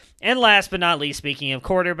late. And last but not least, speaking of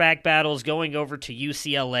quarterback battles, going over to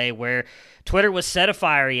UCLA, where Twitter was set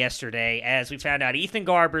afire yesterday as we found out Ethan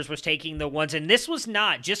Garbers was taking the ones. And this was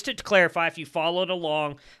not, just to clarify, if you followed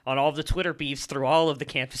along on all of the Twitter beefs through all of the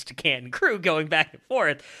Campus to Canton crew going back and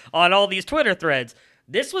forth on all these Twitter threads,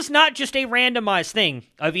 this was not just a randomized thing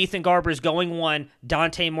of Ethan Garbers going 1,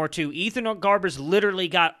 Dante Moore 2. Ethan Garbers literally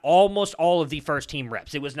got almost all of the first-team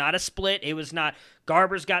reps. It was not a split. It was not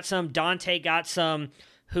Garbers got some, Dante got some,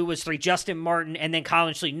 who was 3, Justin Martin, and then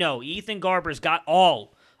Colin Schlee. No, Ethan Garbers got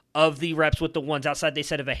all of the reps with the ones outside, they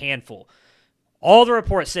said, of a handful. All the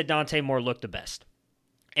reports said Dante Moore looked the best.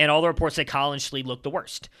 And all the reports said Colin Schlee looked the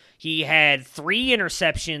worst. He had 3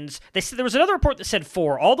 interceptions. They said there was another report that said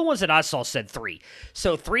 4. All the ones that I saw said 3.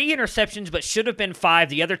 So 3 interceptions, but should have been 5.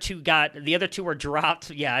 The other two were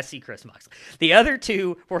dropped. Yeah, I see Chris Mox. The other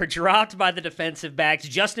 2 were dropped by the defensive backs.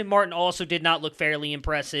 Justin Martin also did not look fairly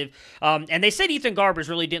impressive. And they said Ethan Garbers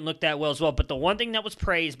really didn't look that well as well. But the one thing that was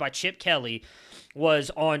praised by Chip Kelly was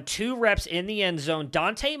on 2 reps in the end zone,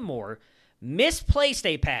 Dante Moore misplaced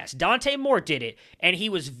a pass. Dante Moore did it, and he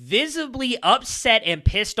was visibly upset and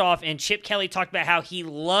pissed off, and Chip Kelly talked about how he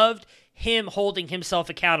loved him holding himself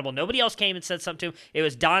accountable. Nobody else came and said something to him. It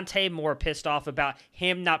was Dante Moore pissed off about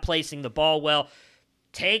him not placing the ball well.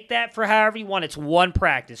 Take that for however you want. It's one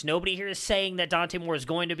practice. Nobody here is saying that Dante Moore is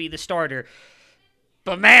going to be the starter.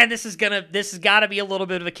 But man, this has got to be a little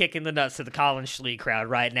bit of a kick in the nuts to the Colin Schlee crowd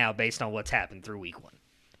right now based on what's happened through week 1.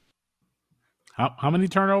 How many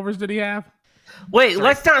turnovers did he have? Wait,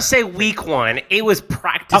 let's not say week 1. It was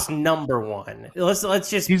practice number 1. Let's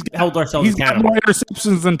just hold ourselves accountable. He's got more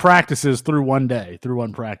interceptions than practices through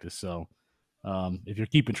one practice. So if you're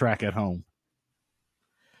keeping track at home.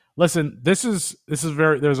 Listen, this is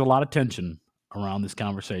there's a lot of tension around this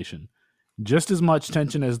conversation. Just as much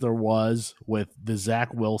tension as there was with the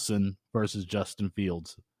Zach Wilson versus Justin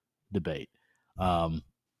Fields debate.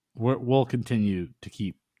 We'll continue to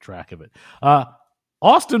keep track of it.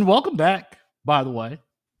 Austin, welcome back, by the way.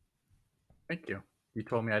 Thank you. You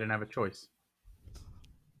told me I didn't have a choice.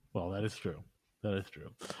 Well, that is true. Glad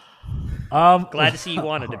to see you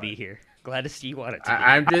wanted to be here. Glad to see you wanted to be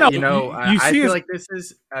here. I feel like this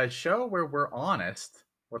is a show where we're honest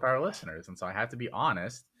with our listeners, and so I have to be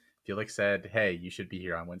honest. Felix said, "Hey, you should be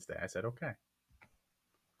here on Wednesday." I said, "Okay."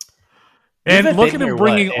 And look at him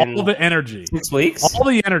bringing all the energy. 6 weeks? All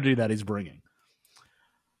the energy that he's bringing.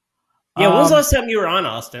 Yeah, when was the last time you were on,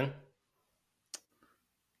 Austin?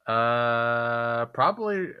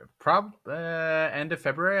 Probably end of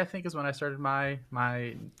February, I think, is when I started my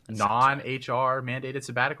non-HR mandated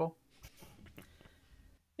sabbatical.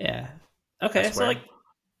 Yeah. Okay, so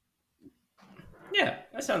yeah,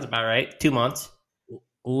 that sounds about right. 2 months.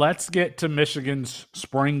 Let's get to Michigan's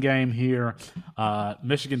spring game here.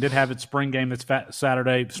 Michigan did have its spring game this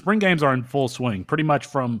Saturday. Spring games are in full swing. Pretty much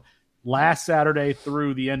from last Saturday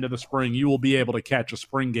through the end of the spring, you will be able to catch a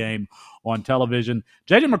spring game on television.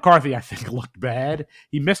 J.J. McCarthy, I think, looked bad.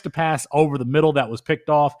 He missed a pass over the middle that was picked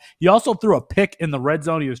off. He also threw a pick in the red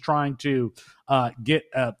zone. He was trying to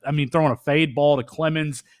throwing a fade ball to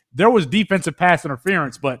Clemens. There was defensive pass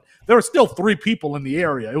interference, but there were still 3 people in the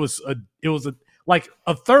area. It was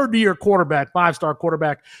a third-year quarterback, 5-star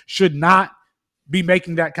quarterback, should not be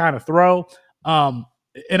making that kind of throw.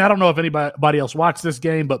 And I don't know if anybody else watched this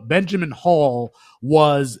game, but Benjamin Hall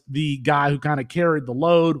was the guy who kind of carried the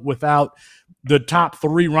load without the top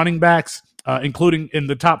 3 running backs, including in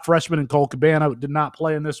the top freshman in Cole Cabana, who did not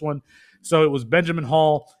play in this one. So it was Benjamin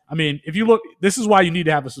Hall. I mean, if you look, this is why you need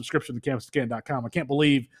to have a subscription to CampusCan.com. I can't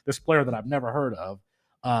believe this player that I've never heard of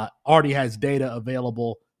already has data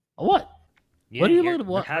available. What? Yeah, What are you looking at?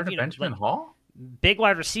 What? Benjamin Hall? Big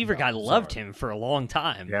wide receiver guy loved him for a long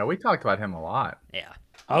time. Yeah, we talked about him a lot. Yeah.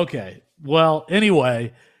 Okay. Well,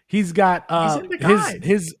 anyway, he's got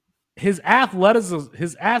his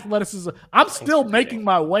athleticism. I'm still making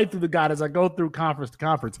my way through the guide as I go through conference to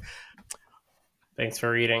conference. Thanks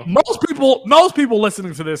for reading. Most people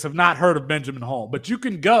listening to this have not heard of Benjamin Hall, but you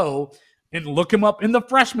can go and look him up in the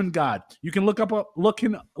freshman guide. You can look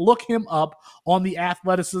him up on the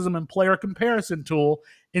athleticism and player comparison tool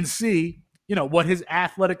and see, what his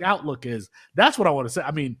athletic outlook is. That's what I want to say.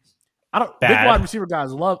 I mean, big wide receiver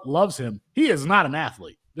guys loves him. He is not an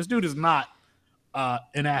athlete. This dude is not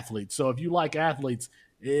an athlete. So if you like athletes,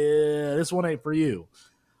 this one ain't for you.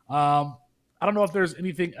 I don't know if there's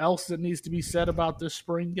anything else that needs to be said about this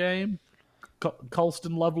spring game.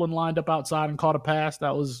 Colston Loveland lined up outside and caught a pass.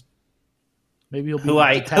 That was maybe he'll be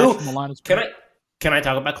detached from the line of scrimmage. Can I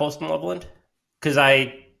talk about Colston Loveland? Because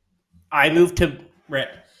I moved to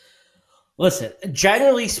listen.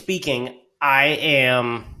 Generally speaking,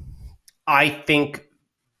 I think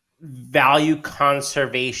value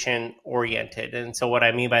conservation oriented, and so what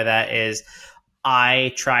I mean by that is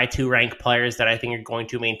I try to rank players that I think are going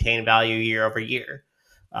to maintain value year over year.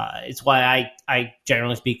 It's why I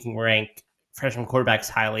generally speaking rank freshman quarterbacks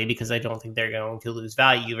highly, because I don't think they're going to lose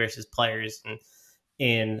value versus players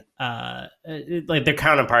in like their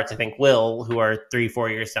counterparts, I think, will, who are 3-4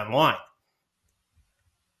 years down the line.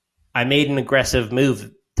 I made an aggressive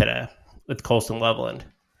move today with Colston Loveland.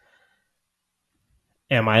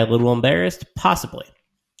 Am I a little embarrassed? Possibly.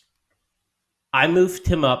 I moved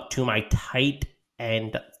him up to my tight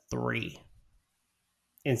end 3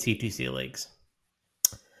 in C2C leagues.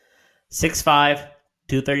 6'5",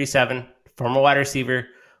 237, former wide receiver,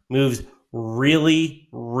 moves really,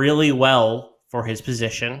 really well for his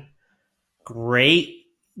position. Great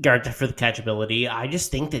guard for the catchability. I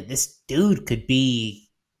just think that this dude could be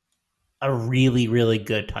a really, really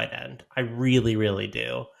good tight end. I really, really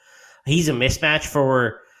do. He's a mismatch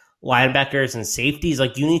for linebackers and safeties.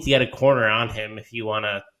 Like, you need to get a corner on him if you want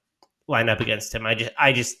to line up against him.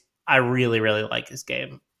 I I really, really like his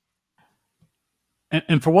game.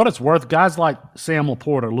 And for what it's worth, guys like Sam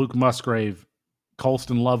Laporta, Luke Musgrave,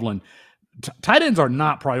 Colston Loveland, tight ends are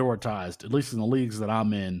not prioritized, at least in the leagues that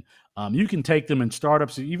I'm in. You can take them in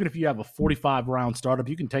startups. Even if you have a 45-round startup,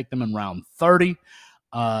 you can take them in round 30.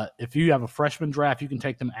 If you have a freshman draft, you can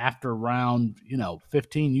take them after round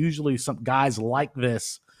 15. Usually some guys like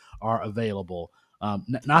this are available.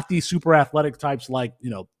 Not these super athletic types like,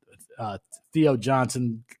 Theo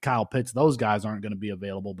Johnson, Kyle Pitts. Those guys aren't going to be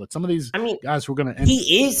available. But some of these guys who are going to –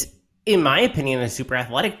 he is, in my opinion, a super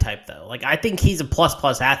athletic type, though. Like, I think he's a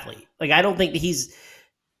plus athlete. Like, I don't think that he's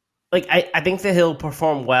 – like, I think that he'll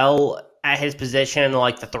perform well at his position in,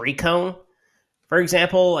 like, the 3-cone, for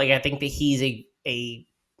example. Like, I think that he's a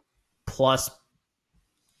plus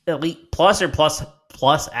elite plus or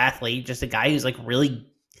plus athlete, just a guy who's, like, really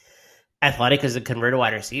athletic as a converted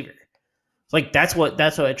wide receiver. Like, that's what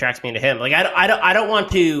attracts me to him. Like, I don't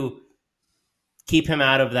want to keep him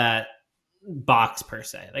out of that box per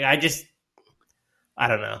se. Like, I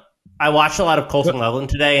don't know. I watched a lot of Colston Loveland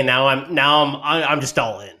today, and now I'm just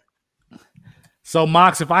all in. So,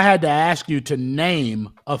 Mox, if I had to ask you to name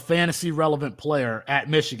a fantasy relevant player at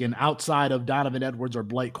Michigan outside of Donovan Edwards or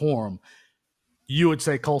Blake Corum, you would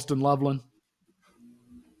say Colston Loveland?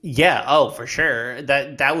 Yeah, oh, for sure.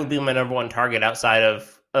 That would be my number one target outside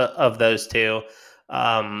of those two.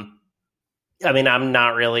 I mean, I'm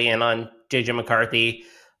not really in on JJ McCarthy.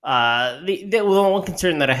 The one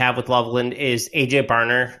concern that I have with Loveland is AJ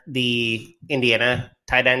Barner, the Indiana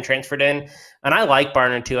tight end, transferred in, and I like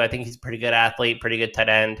Barner too. I think he's a pretty good athlete, pretty good tight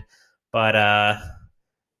end, but I'm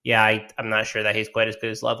not sure that he's quite as good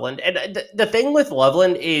as Loveland. And the thing with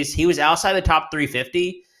Loveland is he was outside the top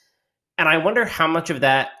 350, and I wonder how much of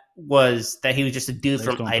that was that he was just a dude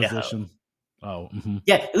from Idaho. Position. Oh, mm-hmm.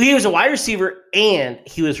 Yeah, he was a wide receiver and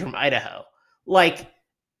he was from Idaho. Like,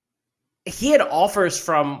 he had offers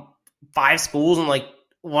from 5 schools, and like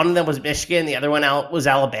one of them was Michigan, the other one was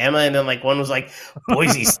Alabama, and then like one was like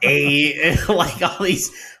Boise State, and like all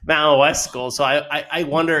these Mountain West schools. So I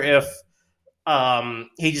wonder if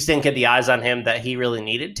he just didn't get the eyes on him that he really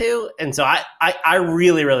needed to. And so I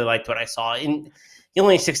really, really liked what I saw. He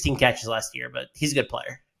only had 16 catches last year, but he's a good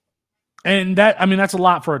player. And that's a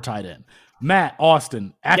lot for a tight end. Matt,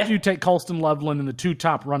 Austin, after you take Colston Loveland and the 2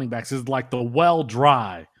 top running backs, is like the well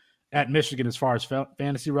dry at Michigan as far as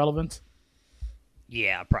fantasy relevance?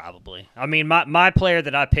 Yeah, probably. I mean, my player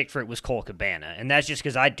that I picked for it was Cole Cabana, and that's just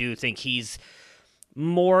because I do think he's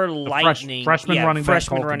more lightning freshman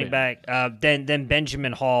running back than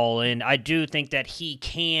Benjamin Hall, and I do think that he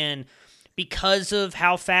can. Because of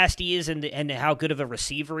how fast he is and how good of a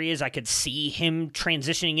receiver he is, I could see him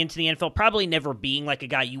transitioning into the NFL, probably never being like a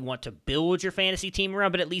guy you want to build your fantasy team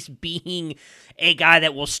around, but at least being a guy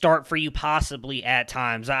that will start for you possibly at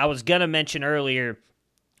times. I was going to mention earlier,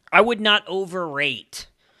 I would not overrate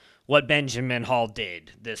what Benjamin Hall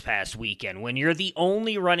did this past weekend. When you're the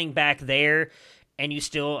only running back there and you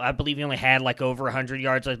still, I believe he only had like over 100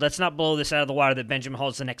 yards, like, let's not blow this out of the water that Benjamin Hall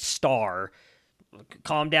is the next star.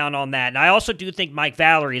 Calm down on that. And I also do think Mike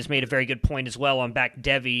Valerie has made a very good point as well on Back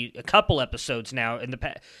Devy a couple episodes now in the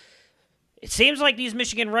past. It seems like these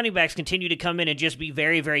Michigan running backs continue to come in and just be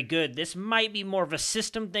very, very good. This might be more of a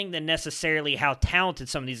system thing than necessarily how talented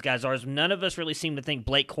some of these guys are. None of us really seem to think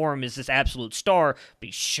Blake Corum is this absolute star, but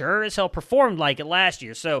he sure as hell performed like it last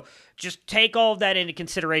year. So just take all of that into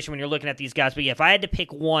consideration when you're looking at these guys. But yeah, if I had to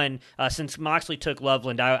pick one, since Moxley took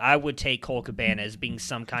Loveland, I would take Cole Cabana as being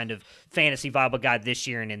some kind of fantasy viable guy this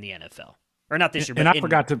year and in the NFL. Or not this year, but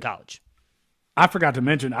in college. I forgot to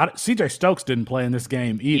mention, C.J. Stokes didn't play in this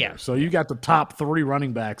game either. Yeah. So you got the top 3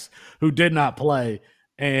 running backs who did not play.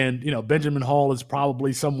 And, Benjamin Hall is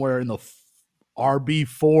probably somewhere in the RB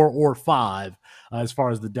 4 or 5 as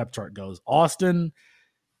far as the depth chart goes. Austin,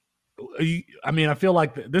 I feel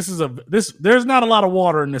like there's not a lot of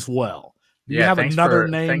water in this well. You have another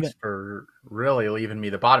name. Thanks for really leaving me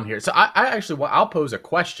the bottom here. So I'll pose a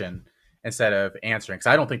question instead of answering, because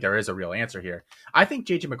I don't think there is a real answer here. I think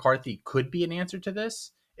J.J. McCarthy could be an answer to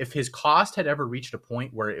this if his cost had ever reached a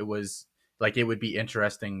point where it was like it would be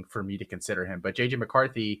interesting for me to consider him. But J.J.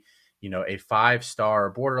 McCarthy, a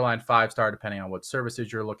 5-star, borderline 5-star, depending on what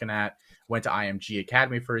services you're looking at, went to IMG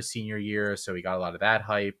Academy for his senior year, so he got a lot of that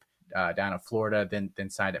hype down in Florida,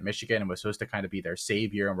 then signed at Michigan and was supposed to kind of be their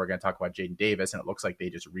savior. And we're going to talk about Jaden Davis, and it looks like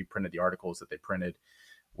they just reprinted the articles that they printed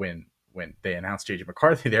when they announced J.J.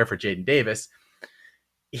 McCarthy there for Jaden Davis.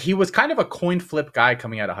 He was kind of a coin flip guy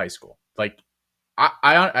coming out of high school. Like,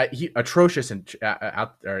 he atrocious in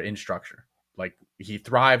structure. Like, he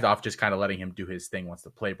thrived off just kind of letting him do his thing once the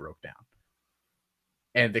play broke down.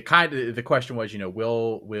 And the question was,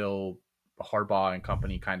 will Harbaugh and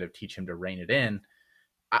company kind of teach him to rein it in?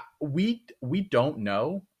 We don't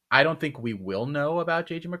know. I don't think we will know about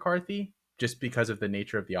JJ McCarthy just because of the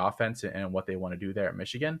nature of the offense and what they want to do there at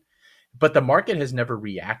Michigan. But the market has never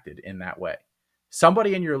reacted in that way.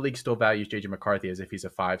 Somebody in your league still values JJ McCarthy as if he's a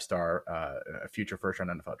 5-star future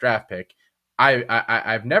first-round NFL draft pick.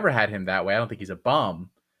 I've never had him that way. I don't think he's a bum.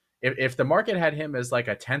 If the market had him as like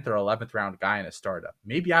a 10th or 11th round guy in a startup,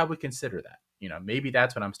 maybe I would consider that. Maybe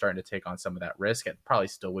that's when I'm starting to take on some of that risk. It probably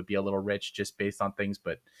still would be a little rich just based on things,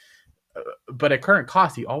 but at current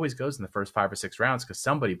cost, he always goes in the first 5 or 6 rounds because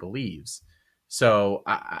somebody believes. So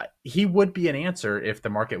he would be an answer if the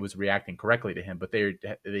market was reacting correctly to him. But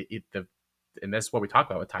and that's what we talk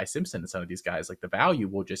about with Ty Simpson and some of these guys. Like the value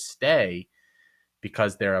will just stay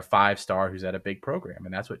because they're a 5-star who's at a big program,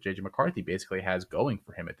 and that's what JJ McCarthy basically has going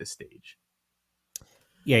for him at this stage.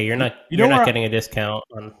 Yeah, you're not getting a discount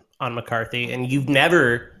on McCarthy, and you've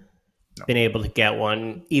never been able to get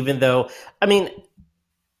one, even though, I mean,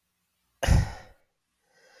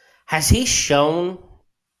 has he shown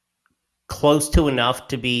close to enough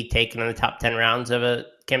to be taken in the top 10 rounds of a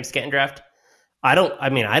Cam Stanton draft? I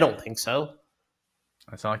don't think so.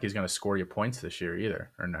 It's not like he's going to score you points this year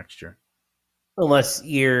either, or next year. Unless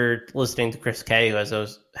you're listening to Chris K, who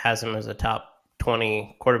has him as a top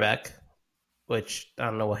 20 quarterback, which I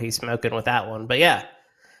don't know what he's smoking with that one. But yeah,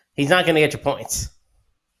 he's not going to get your points.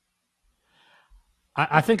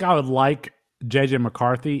 I think I would like J.J.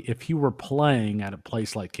 McCarthy if he were playing at a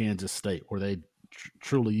place like Kansas State where they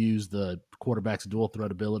truly use the quarterback's dual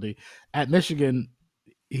threat ability. At Michigan,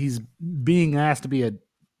 he's being asked to be a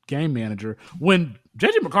game manager when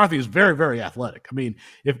J.J. McCarthy is very, very athletic. I mean,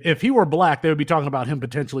 if he were black, they would be talking about him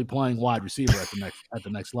potentially playing wide receiver at the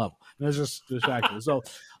next level. And it's just distracting. So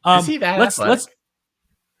is he that athletic?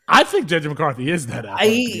 I think J.J. McCarthy is that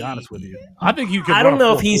athletic, to be honest with you. I think you can. I don't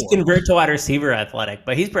know if he's convert to wide receiver athletic,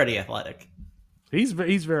 but he's pretty athletic. He's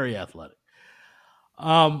very athletic.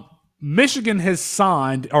 Michigan has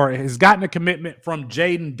signed or has gotten a commitment from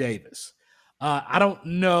Jaden Davis. I don't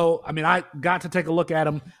know. I mean, I got to take a look at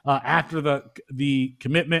him after the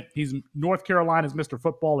commitment. He's North Carolina's Mr.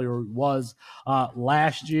 Football, or was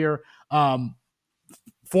last year.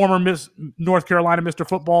 Former North Carolina Mr.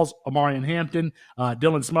 Footballs, Amarian Hampton,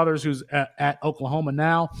 Dylan Smothers, who's at Oklahoma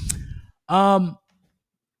now.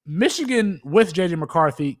 Michigan with J.J.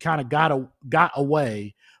 McCarthy kind of got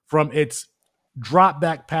away from its drop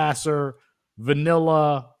back passer,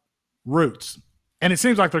 vanilla roots. And it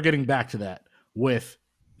seems like they're getting back to that with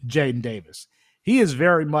Jaden Davis. He is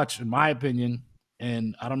very much, in my opinion,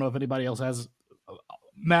 and I don't know if anybody else has.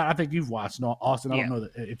 Matt, I think you've watched Austin. I don't know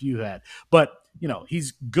if you had, but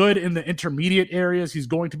he's good in the intermediate areas. He's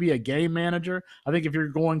going to be a game manager. I think if you're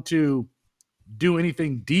going to do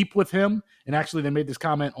anything deep with him, and actually they made this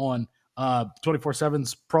comment on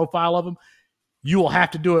 24/7's profile of him, you will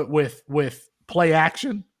have to do it with play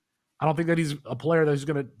action. I don't think that he's a player that's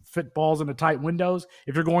going to fit balls into tight windows.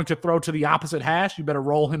 If you're going to throw to the opposite hash, you better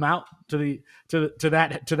roll him out to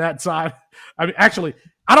that side. I mean, actually,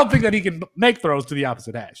 I don't think that he can make throws to the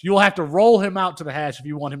opposite hash. You will have to roll him out to the hash if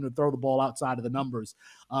you want him to throw the ball outside of the numbers.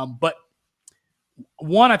 But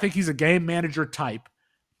one, I think he's a game manager type.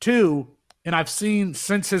 Two, and I've seen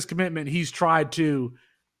since his commitment, he's tried to,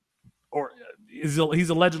 or he's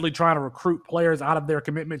allegedly trying to recruit players out of their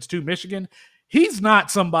commitments to Michigan. He's not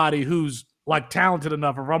somebody who's like talented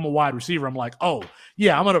enough. If I'm a wide receiver, I'm like, oh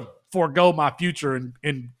yeah, I'm going to forego my future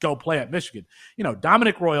and go play at Michigan.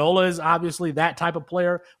 Dominic Royola is obviously that type of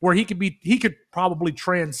player where he could probably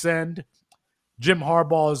transcend Jim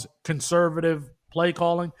Harbaugh's conservative play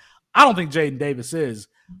calling. I don't think Jaden Davis is.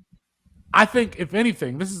 I think if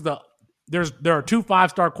anything, there are 2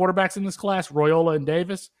 5-star quarterbacks in this class, Royola and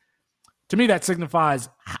Davis. To me, that signifies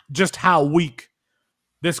just how weak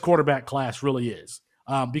this quarterback class really is.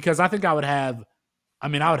 Because I think I'd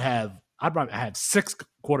probably have 6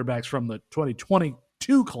 quarterbacks from the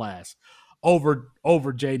 2022 class over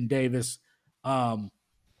Jaden Davis.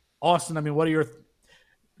 Austin, I mean,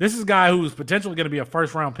 this is a guy who's potentially going to be a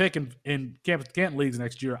first-round pick in Campus Canton leagues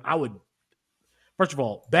next year. First of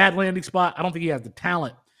all, bad landing spot. I don't think he has the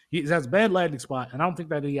talent. He has a bad landing spot, and I don't think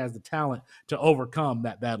that he has the talent to overcome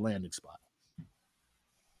that bad landing spot.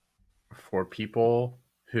 For people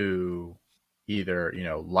who either,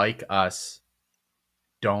 like us,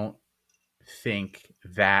 don't think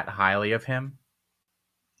that highly of him,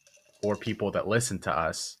 or people that listen to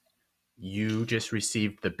us, you just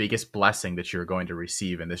received the biggest blessing that you're going to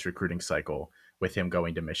receive in this recruiting cycle with him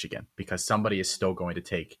going to Michigan, because somebody is still going to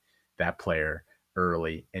take that player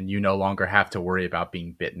early, and you no longer have to worry about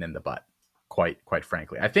being bitten in the butt. quite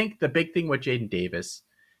frankly. I think the big thing with Jaden Davis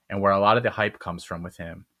and where a lot of the hype comes from with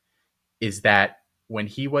him is that when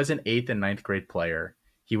he was an 8th and 9th grade player,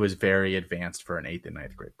 he was very advanced for an 8th and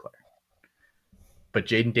 9th grade player. But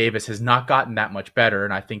Jaden Davis has not gotten that much better,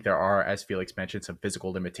 and I think there are, as Felix mentioned, some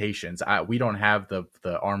physical limitations. We don't have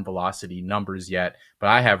the arm velocity numbers yet, but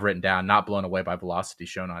I have written down, not blown away by velocity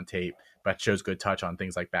shown on tape, but shows good touch on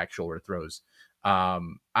things like back shoulder throws.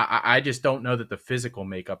 I just don't know that the physical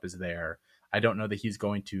makeup is there. I don't know that he's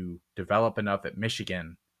going to develop enough at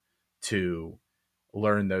Michigan to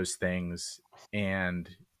learn those things. And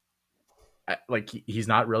he's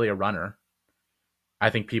not really a runner. I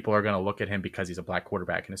think people are going to look at him because he's a black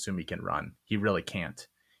quarterback and assume he can run. He really can't.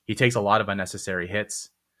 He takes a lot of unnecessary hits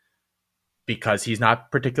because he's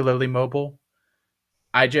not particularly mobile.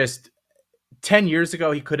 10 years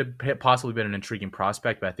ago, he could have possibly been an intriguing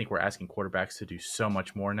prospect, but I think we're asking quarterbacks to do so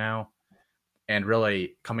much more now. And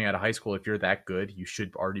really, coming out of high school, if you're that good, you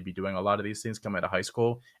should already be doing a lot of these things coming out of high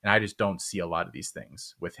school. And I just don't see a lot of these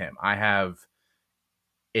things with him. I have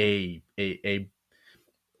when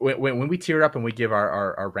we tier up and we give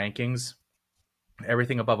our rankings,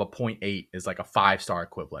 everything above a 0.8 is like a 5-star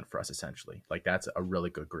equivalent for us, essentially. Like, that's a really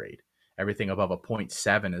good grade. Everything above a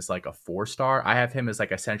 0.7 is like a 4-star. I have him as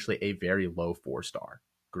like essentially a very low 4-star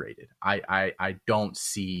graded. I don't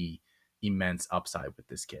see immense upside with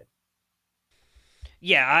this kid.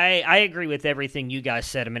 Yeah, I agree with everything you guys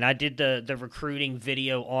said. I mean, I did the recruiting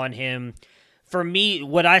video on him. For me,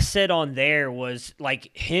 what I said on there was, like,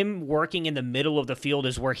 him working in the middle of the field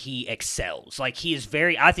is where he excels. Like,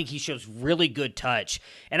 I think he shows really good touch.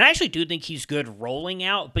 And I actually do think he's good rolling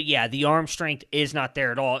out. But yeah, the arm strength is not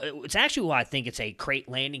there at all. It's actually why I think it's a great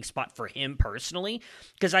landing spot for him personally,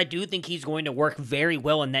 because I do think he's going to work very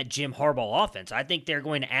well in that Jim Harbaugh offense. I think they're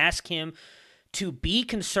going to ask him to be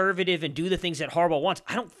conservative and do the things that Harbaugh wants.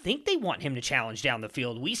 I don't think they want him to challenge down the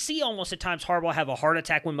field. We see almost at times Harbaugh have a heart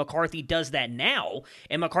attack when McCarthy does that now,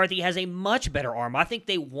 and McCarthy has a much better arm. I think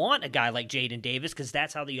they want a guy like Jaden Davis because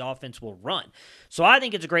that's how the offense will run. So I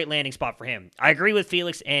think it's a great landing spot for him. I agree with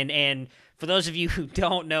Felix, and for those of you who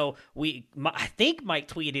don't know, I think Mike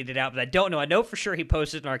tweeted it out, but I don't know. I know for sure he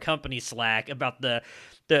posted in our company Slack about the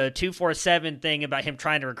 247 thing about him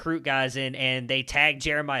trying to recruit guys in, and they tagged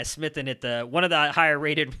Jeremiah Smith in it, one of the higher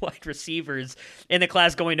rated wide receivers in the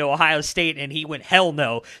class going to Ohio State, and he went hell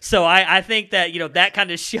no. So I think that, that kind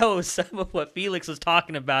of shows some of what Felix was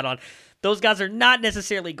talking about on those guys are not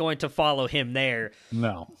necessarily going to follow him there.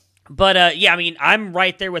 No. But, yeah, I mean, I'm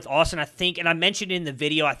right there with Austin, I think, and I mentioned in the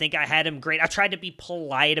video, I think I had him great. I tried to be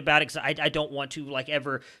polite about it because I don't want to,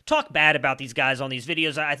 ever talk bad about these guys on these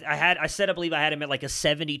videos. I believe I had him at, a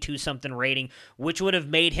 72-something rating, which would have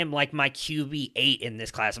made him, my QB 8 in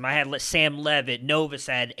this class. I had Sam Levitt, Novus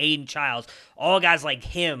had Aiden Childs, all guys like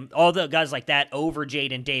him, all the guys like that over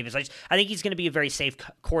Jaden Davis. I think he's going to be a very safe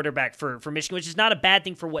quarterback for Michigan, which is not a bad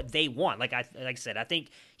thing for what they want. Like I said, I think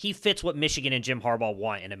he fits what Michigan and Jim Harbaugh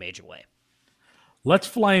want in a major way. Let's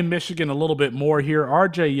flame Michigan a little bit more here.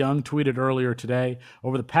 RJ Young tweeted earlier today,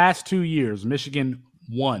 over the past 2 years, Michigan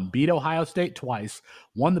beat Ohio State twice,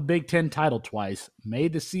 won the Big Ten title twice,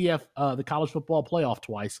 made the college football playoff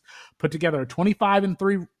twice, put together a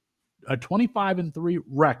 25-3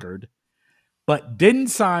 record, but didn't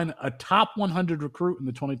sign a top 100 recruit in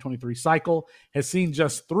the 2023 cycle, has seen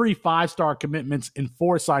just 3 5-star commitments in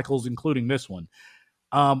 4 cycles, including this one.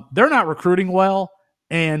 They're not recruiting well,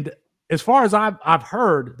 and as far as I've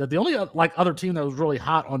heard, that the only other team that was really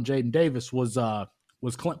hot on Jaden Davis was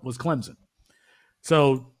Clemson.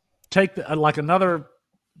 So take another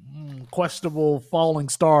questionable falling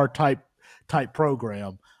star type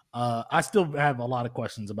program. I still have a lot of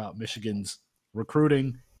questions about Michigan's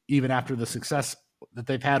recruiting, even after the success that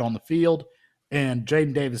they've had on the field, and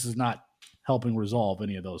Jaden Davis is not helping resolve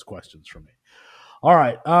any of those questions for me. All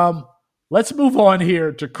right, let's move on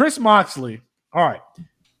here to Chris Moxley. All right.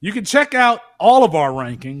 You can check out all of our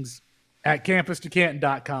rankings at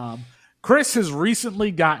campustocanton.com. Chris has recently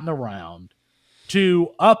gotten around to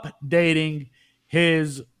updating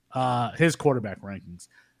his quarterback rankings.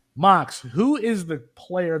 Mox, who is the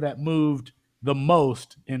player that moved the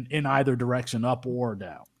most in either direction, up or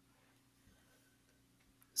down?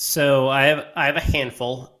 So I have a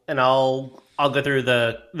handful, and I'll go through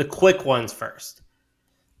the quick ones first.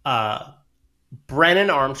 Brennan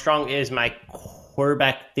Armstrong is my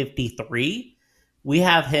quarterback 53. We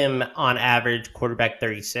have him on average quarterback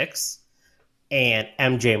 36. And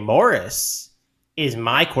MJ Morris is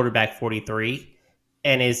my quarterback 43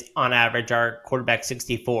 and is on average our quarterback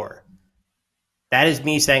 64. That is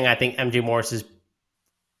me saying I think MJ Morris is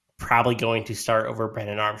probably going to start over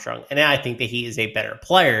Brennan Armstrong. And I think that he is a better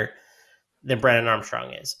player. than Brennan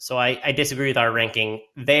Armstrong is. So I disagree with our ranking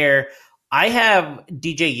there. I have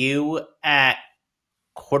DJU at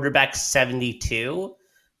quarterback 72.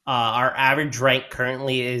 Our average rank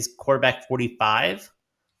currently is quarterback 45.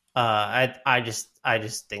 I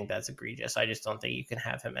just think that's egregious. I just don't think you can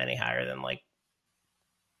have him any higher than like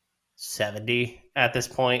 70 at this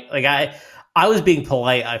point. Like I was being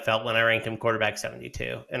polite, I felt, when I ranked him quarterback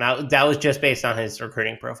 72. And that was just based on his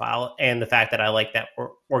recruiting profile and the fact that I like that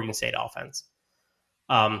Oregon State offense.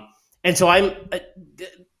 And so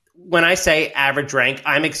when I say average rank,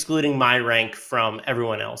 I'm excluding my rank from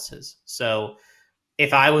everyone else's. So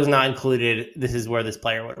if I was not included, this is where this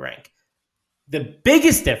player would rank. The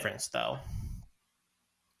biggest difference, though,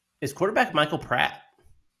 is quarterback Michael Pratt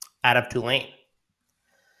out of Tulane.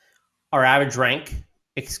 Our average rank,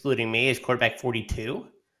 excluding me, is quarterback 42.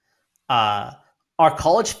 Our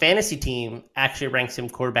college fantasy team actually ranks him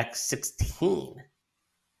quarterback 16.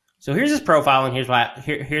 So here's his profile, and here's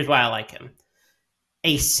why I like him.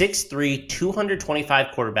 A 6'3", 225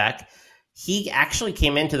 quarterback. He actually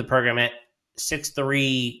came into the program at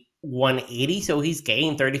 6'3", 180, so he's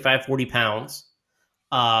gained 35, 40 pounds.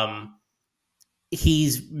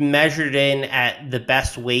 He's measured in at the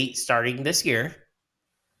best weight starting this year.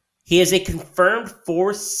 He has a confirmed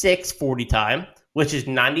 4.6 40 time, which is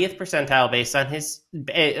 90th percentile based on his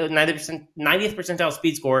 90th percentile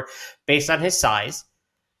speed score based on his size.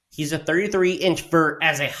 He's a 33-inch vert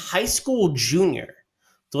as a high school junior.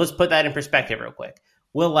 So let's put that in perspective real quick.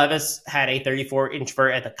 Will Levis had a 34-inch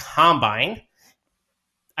vert at the combine.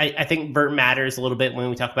 I think vert matters a little bit when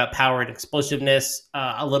we talk about power and explosiveness,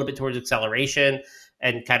 a little bit towards acceleration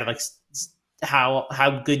and kind of like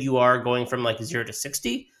how good you are going from like 0 to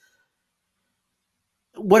 60.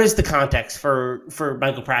 What is the context for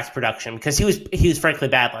Michael Pratt's production? Because he was frankly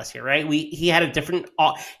bad last year, right? He had a different.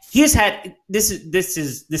 He has had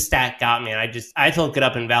this stat got me, and I had to look it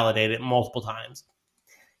up and validate it multiple times.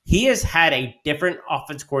 He has had a different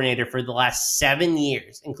offense coordinator for the last 7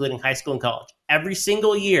 years, including high school and college. Every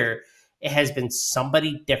single year, it has been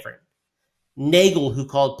somebody different. Nagel, who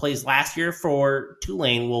called plays last year for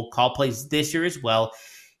Tulane, will call plays this year as well.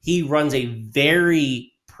 He runs a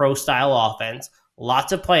very pro-style offense,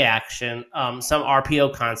 lots of play action, some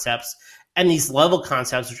RPO concepts, and these level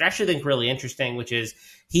concepts, which I actually think really interesting, which is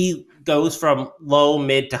he goes from low,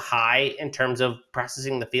 mid, to high in terms of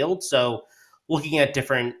processing the field. So looking at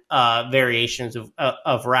different variations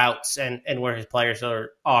of routes and where his players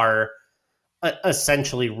are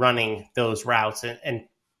essentially running those routes and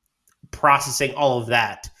processing all of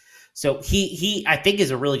that. So he I think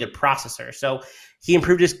is a really good processor. So he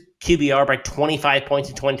improved his QBR by 25 points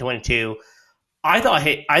in 2022. I thought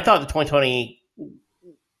the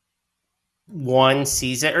 2021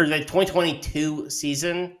 season or the 2022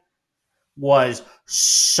 season was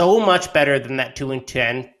so much better than that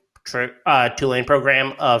 2-10 Tulane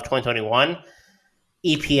program of 2021.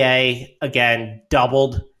 EPA again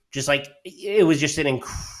doubled. Just like it was just an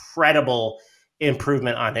incredible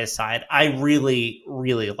improvement on his side. I really,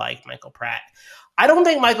 really like Michael Pratt. I don't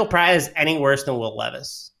think Michael Pratt is any worse than Will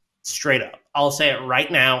Levis. Straight up. I'll say it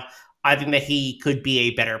right now. I think that he could be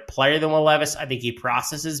a better player than Will Levis. I think he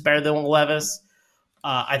processes better than Will Levis.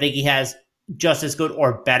 I think he has just as good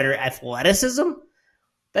or better athleticism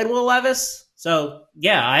than Will Levis. So,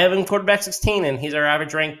 yeah, I have him quarterback 16, and he's our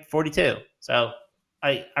average rank 42. So,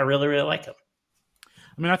 I really, really like him.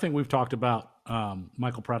 I mean, I think we've talked about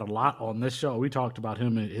Michael Pratt a lot on this show. We talked about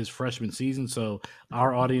him in his freshman season, so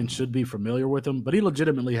our audience should be familiar with him. But he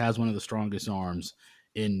legitimately has one of the strongest arms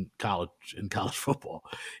in college football.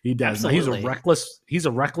 He does. Absolutely. He's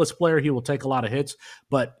a reckless player. He will take a lot of hits,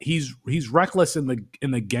 but he's reckless in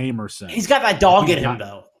the gamer sense. He's got that dog in him,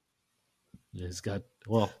 though. He's got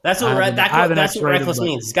that's what reckless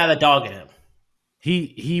means. He's got that dog in him.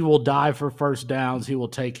 He will dive for first downs. He will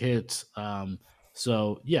take hits.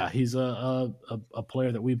 So yeah, he's a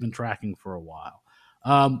player that we've been tracking for a while.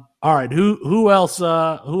 All right, who else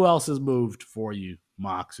has moved for you,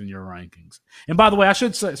 Mox, in your rankings? And by the way, I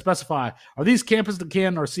should specify: are these Campus to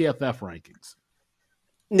Can or CFF rankings?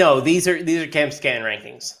 No, these are Campus to Can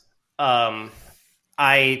rankings.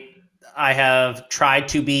 I have tried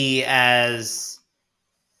to be as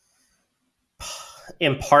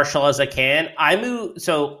impartial as I can. I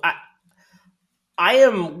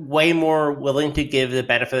am way more willing to give the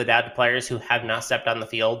benefit of the doubt to players who have not stepped on the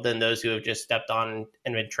field than those who have just stepped on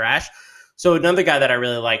and been trash. So another guy that I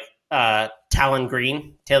really like, Talon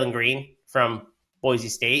Green from Boise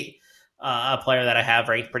State, a player that I have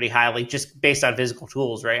ranked pretty highly just based on physical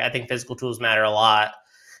tools, right? I think physical tools matter a lot.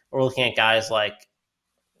 We're looking at guys like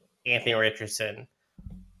Anthony Richardson,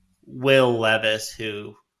 Will Levis,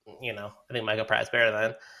 who I think Michael Pratt's better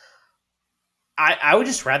than. I would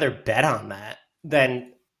just rather bet on that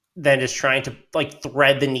than just trying to like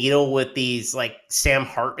thread the needle with these like Sam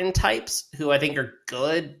Hartman types who I think are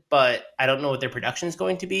good, but I don't know what their production is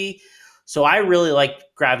going to be. So I really like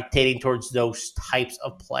gravitating towards those types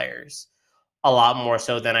of players a lot more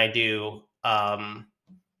so than I do. I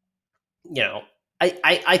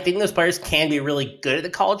think those players can be really good at the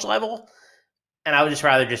college level, and I would just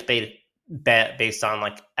rather just bet based on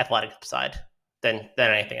like athletic upside than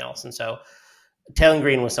anything else. And so Taylor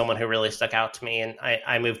Green was someone who really stuck out to me, and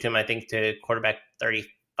I moved him, I think, to quarterback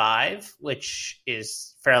 35, which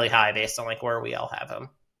is fairly high based on like where we all have him.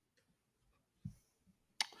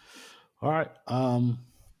 All right.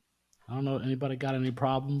 I don't know. Anybody got any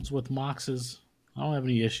problems with Mox's? I don't have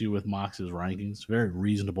any issue with Mox's rankings. Very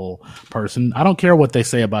reasonable person. I don't care what they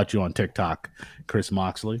say about you on TikTok, Chris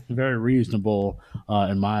Moxley. Very reasonable,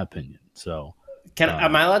 in my opinion. So,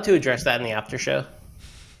 am I allowed to address that in the after show?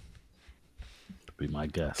 Be my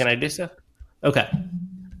guest. Can I do so? Okay.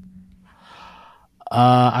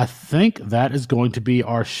 I think that is going to be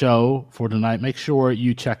our show for tonight. Make sure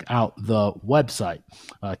you check out the website,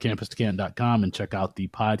 campus2can.com, and check out the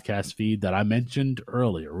podcast feed that I mentioned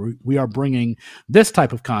earlier. We are bringing this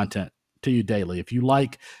type of content to you daily. If you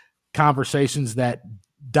like conversations that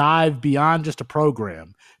dive beyond just a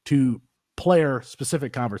program to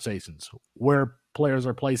player-specific conversations, where players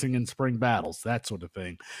are placing in spring battles, that sort of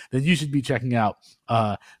thing, then you should be checking out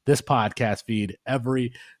this podcast feed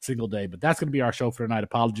every single day. But that's going to be our show for tonight.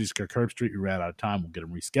 Apologies, Kirk Herbstreit. We ran out of time. We'll get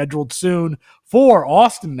them rescheduled soon. For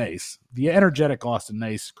Austin Nace, the energetic Austin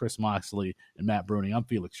Nace, Chris Moxley, and Matt Bruni, I'm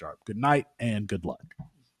Felix Sharp. Good night and good luck.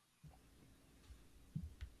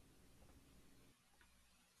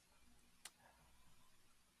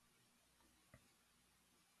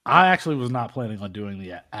 I actually was not planning on doing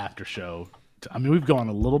the after show. I mean, we've gone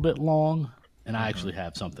a little bit long, and I actually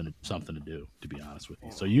have something to do, to be honest with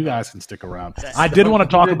you. So you guys can stick around. I did want to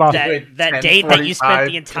talk about that date that you spent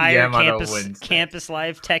the entire campus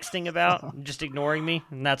live texting about, just ignoring me,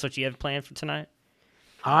 and that's what you have planned for tonight.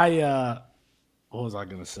 What was I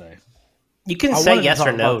going to say? You can say yes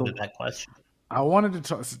or no to that question. I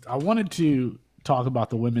wanted to talk about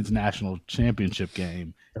the women's national championship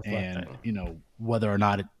game and whether or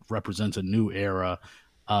not it represents a new era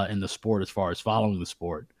in the sport as far as following the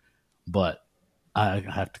sport. But I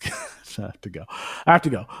have to go.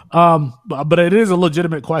 But it is a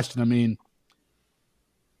legitimate question. I mean,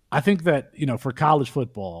 I think that for college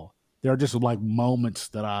football, there are just like moments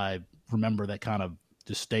that I remember that kind of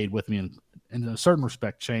just stayed with me and in a certain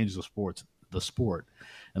respect changed the sport.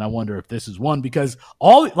 And I wonder if this is one, because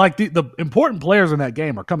all like the important players in that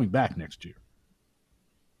game are coming back next year.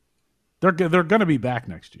 They're going to be back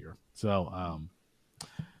next year. So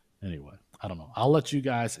anyway, I don't know. I'll let you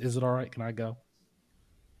guys. Is it all right? Can I go?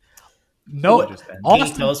 No. Can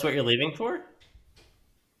you tell us what you're leaving for?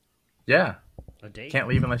 Yeah. A date? Can't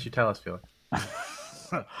leave unless you tell us, Felix.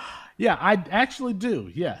 Yeah, I actually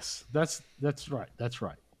do. Yes, that's right. That's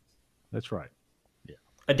right. Yeah,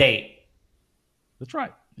 a date. That's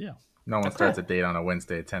right. Yeah. No one starts a date on a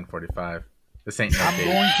Wednesday at 10:45. This ain't no date.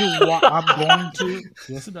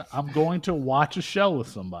 I'm going to watch a show with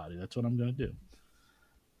somebody. That's what I'm going to do.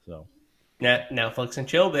 So, Netflix and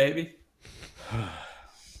chill, baby.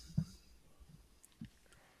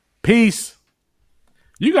 Peace.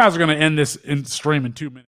 You guys are going to end this stream in 2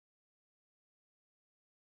 minutes.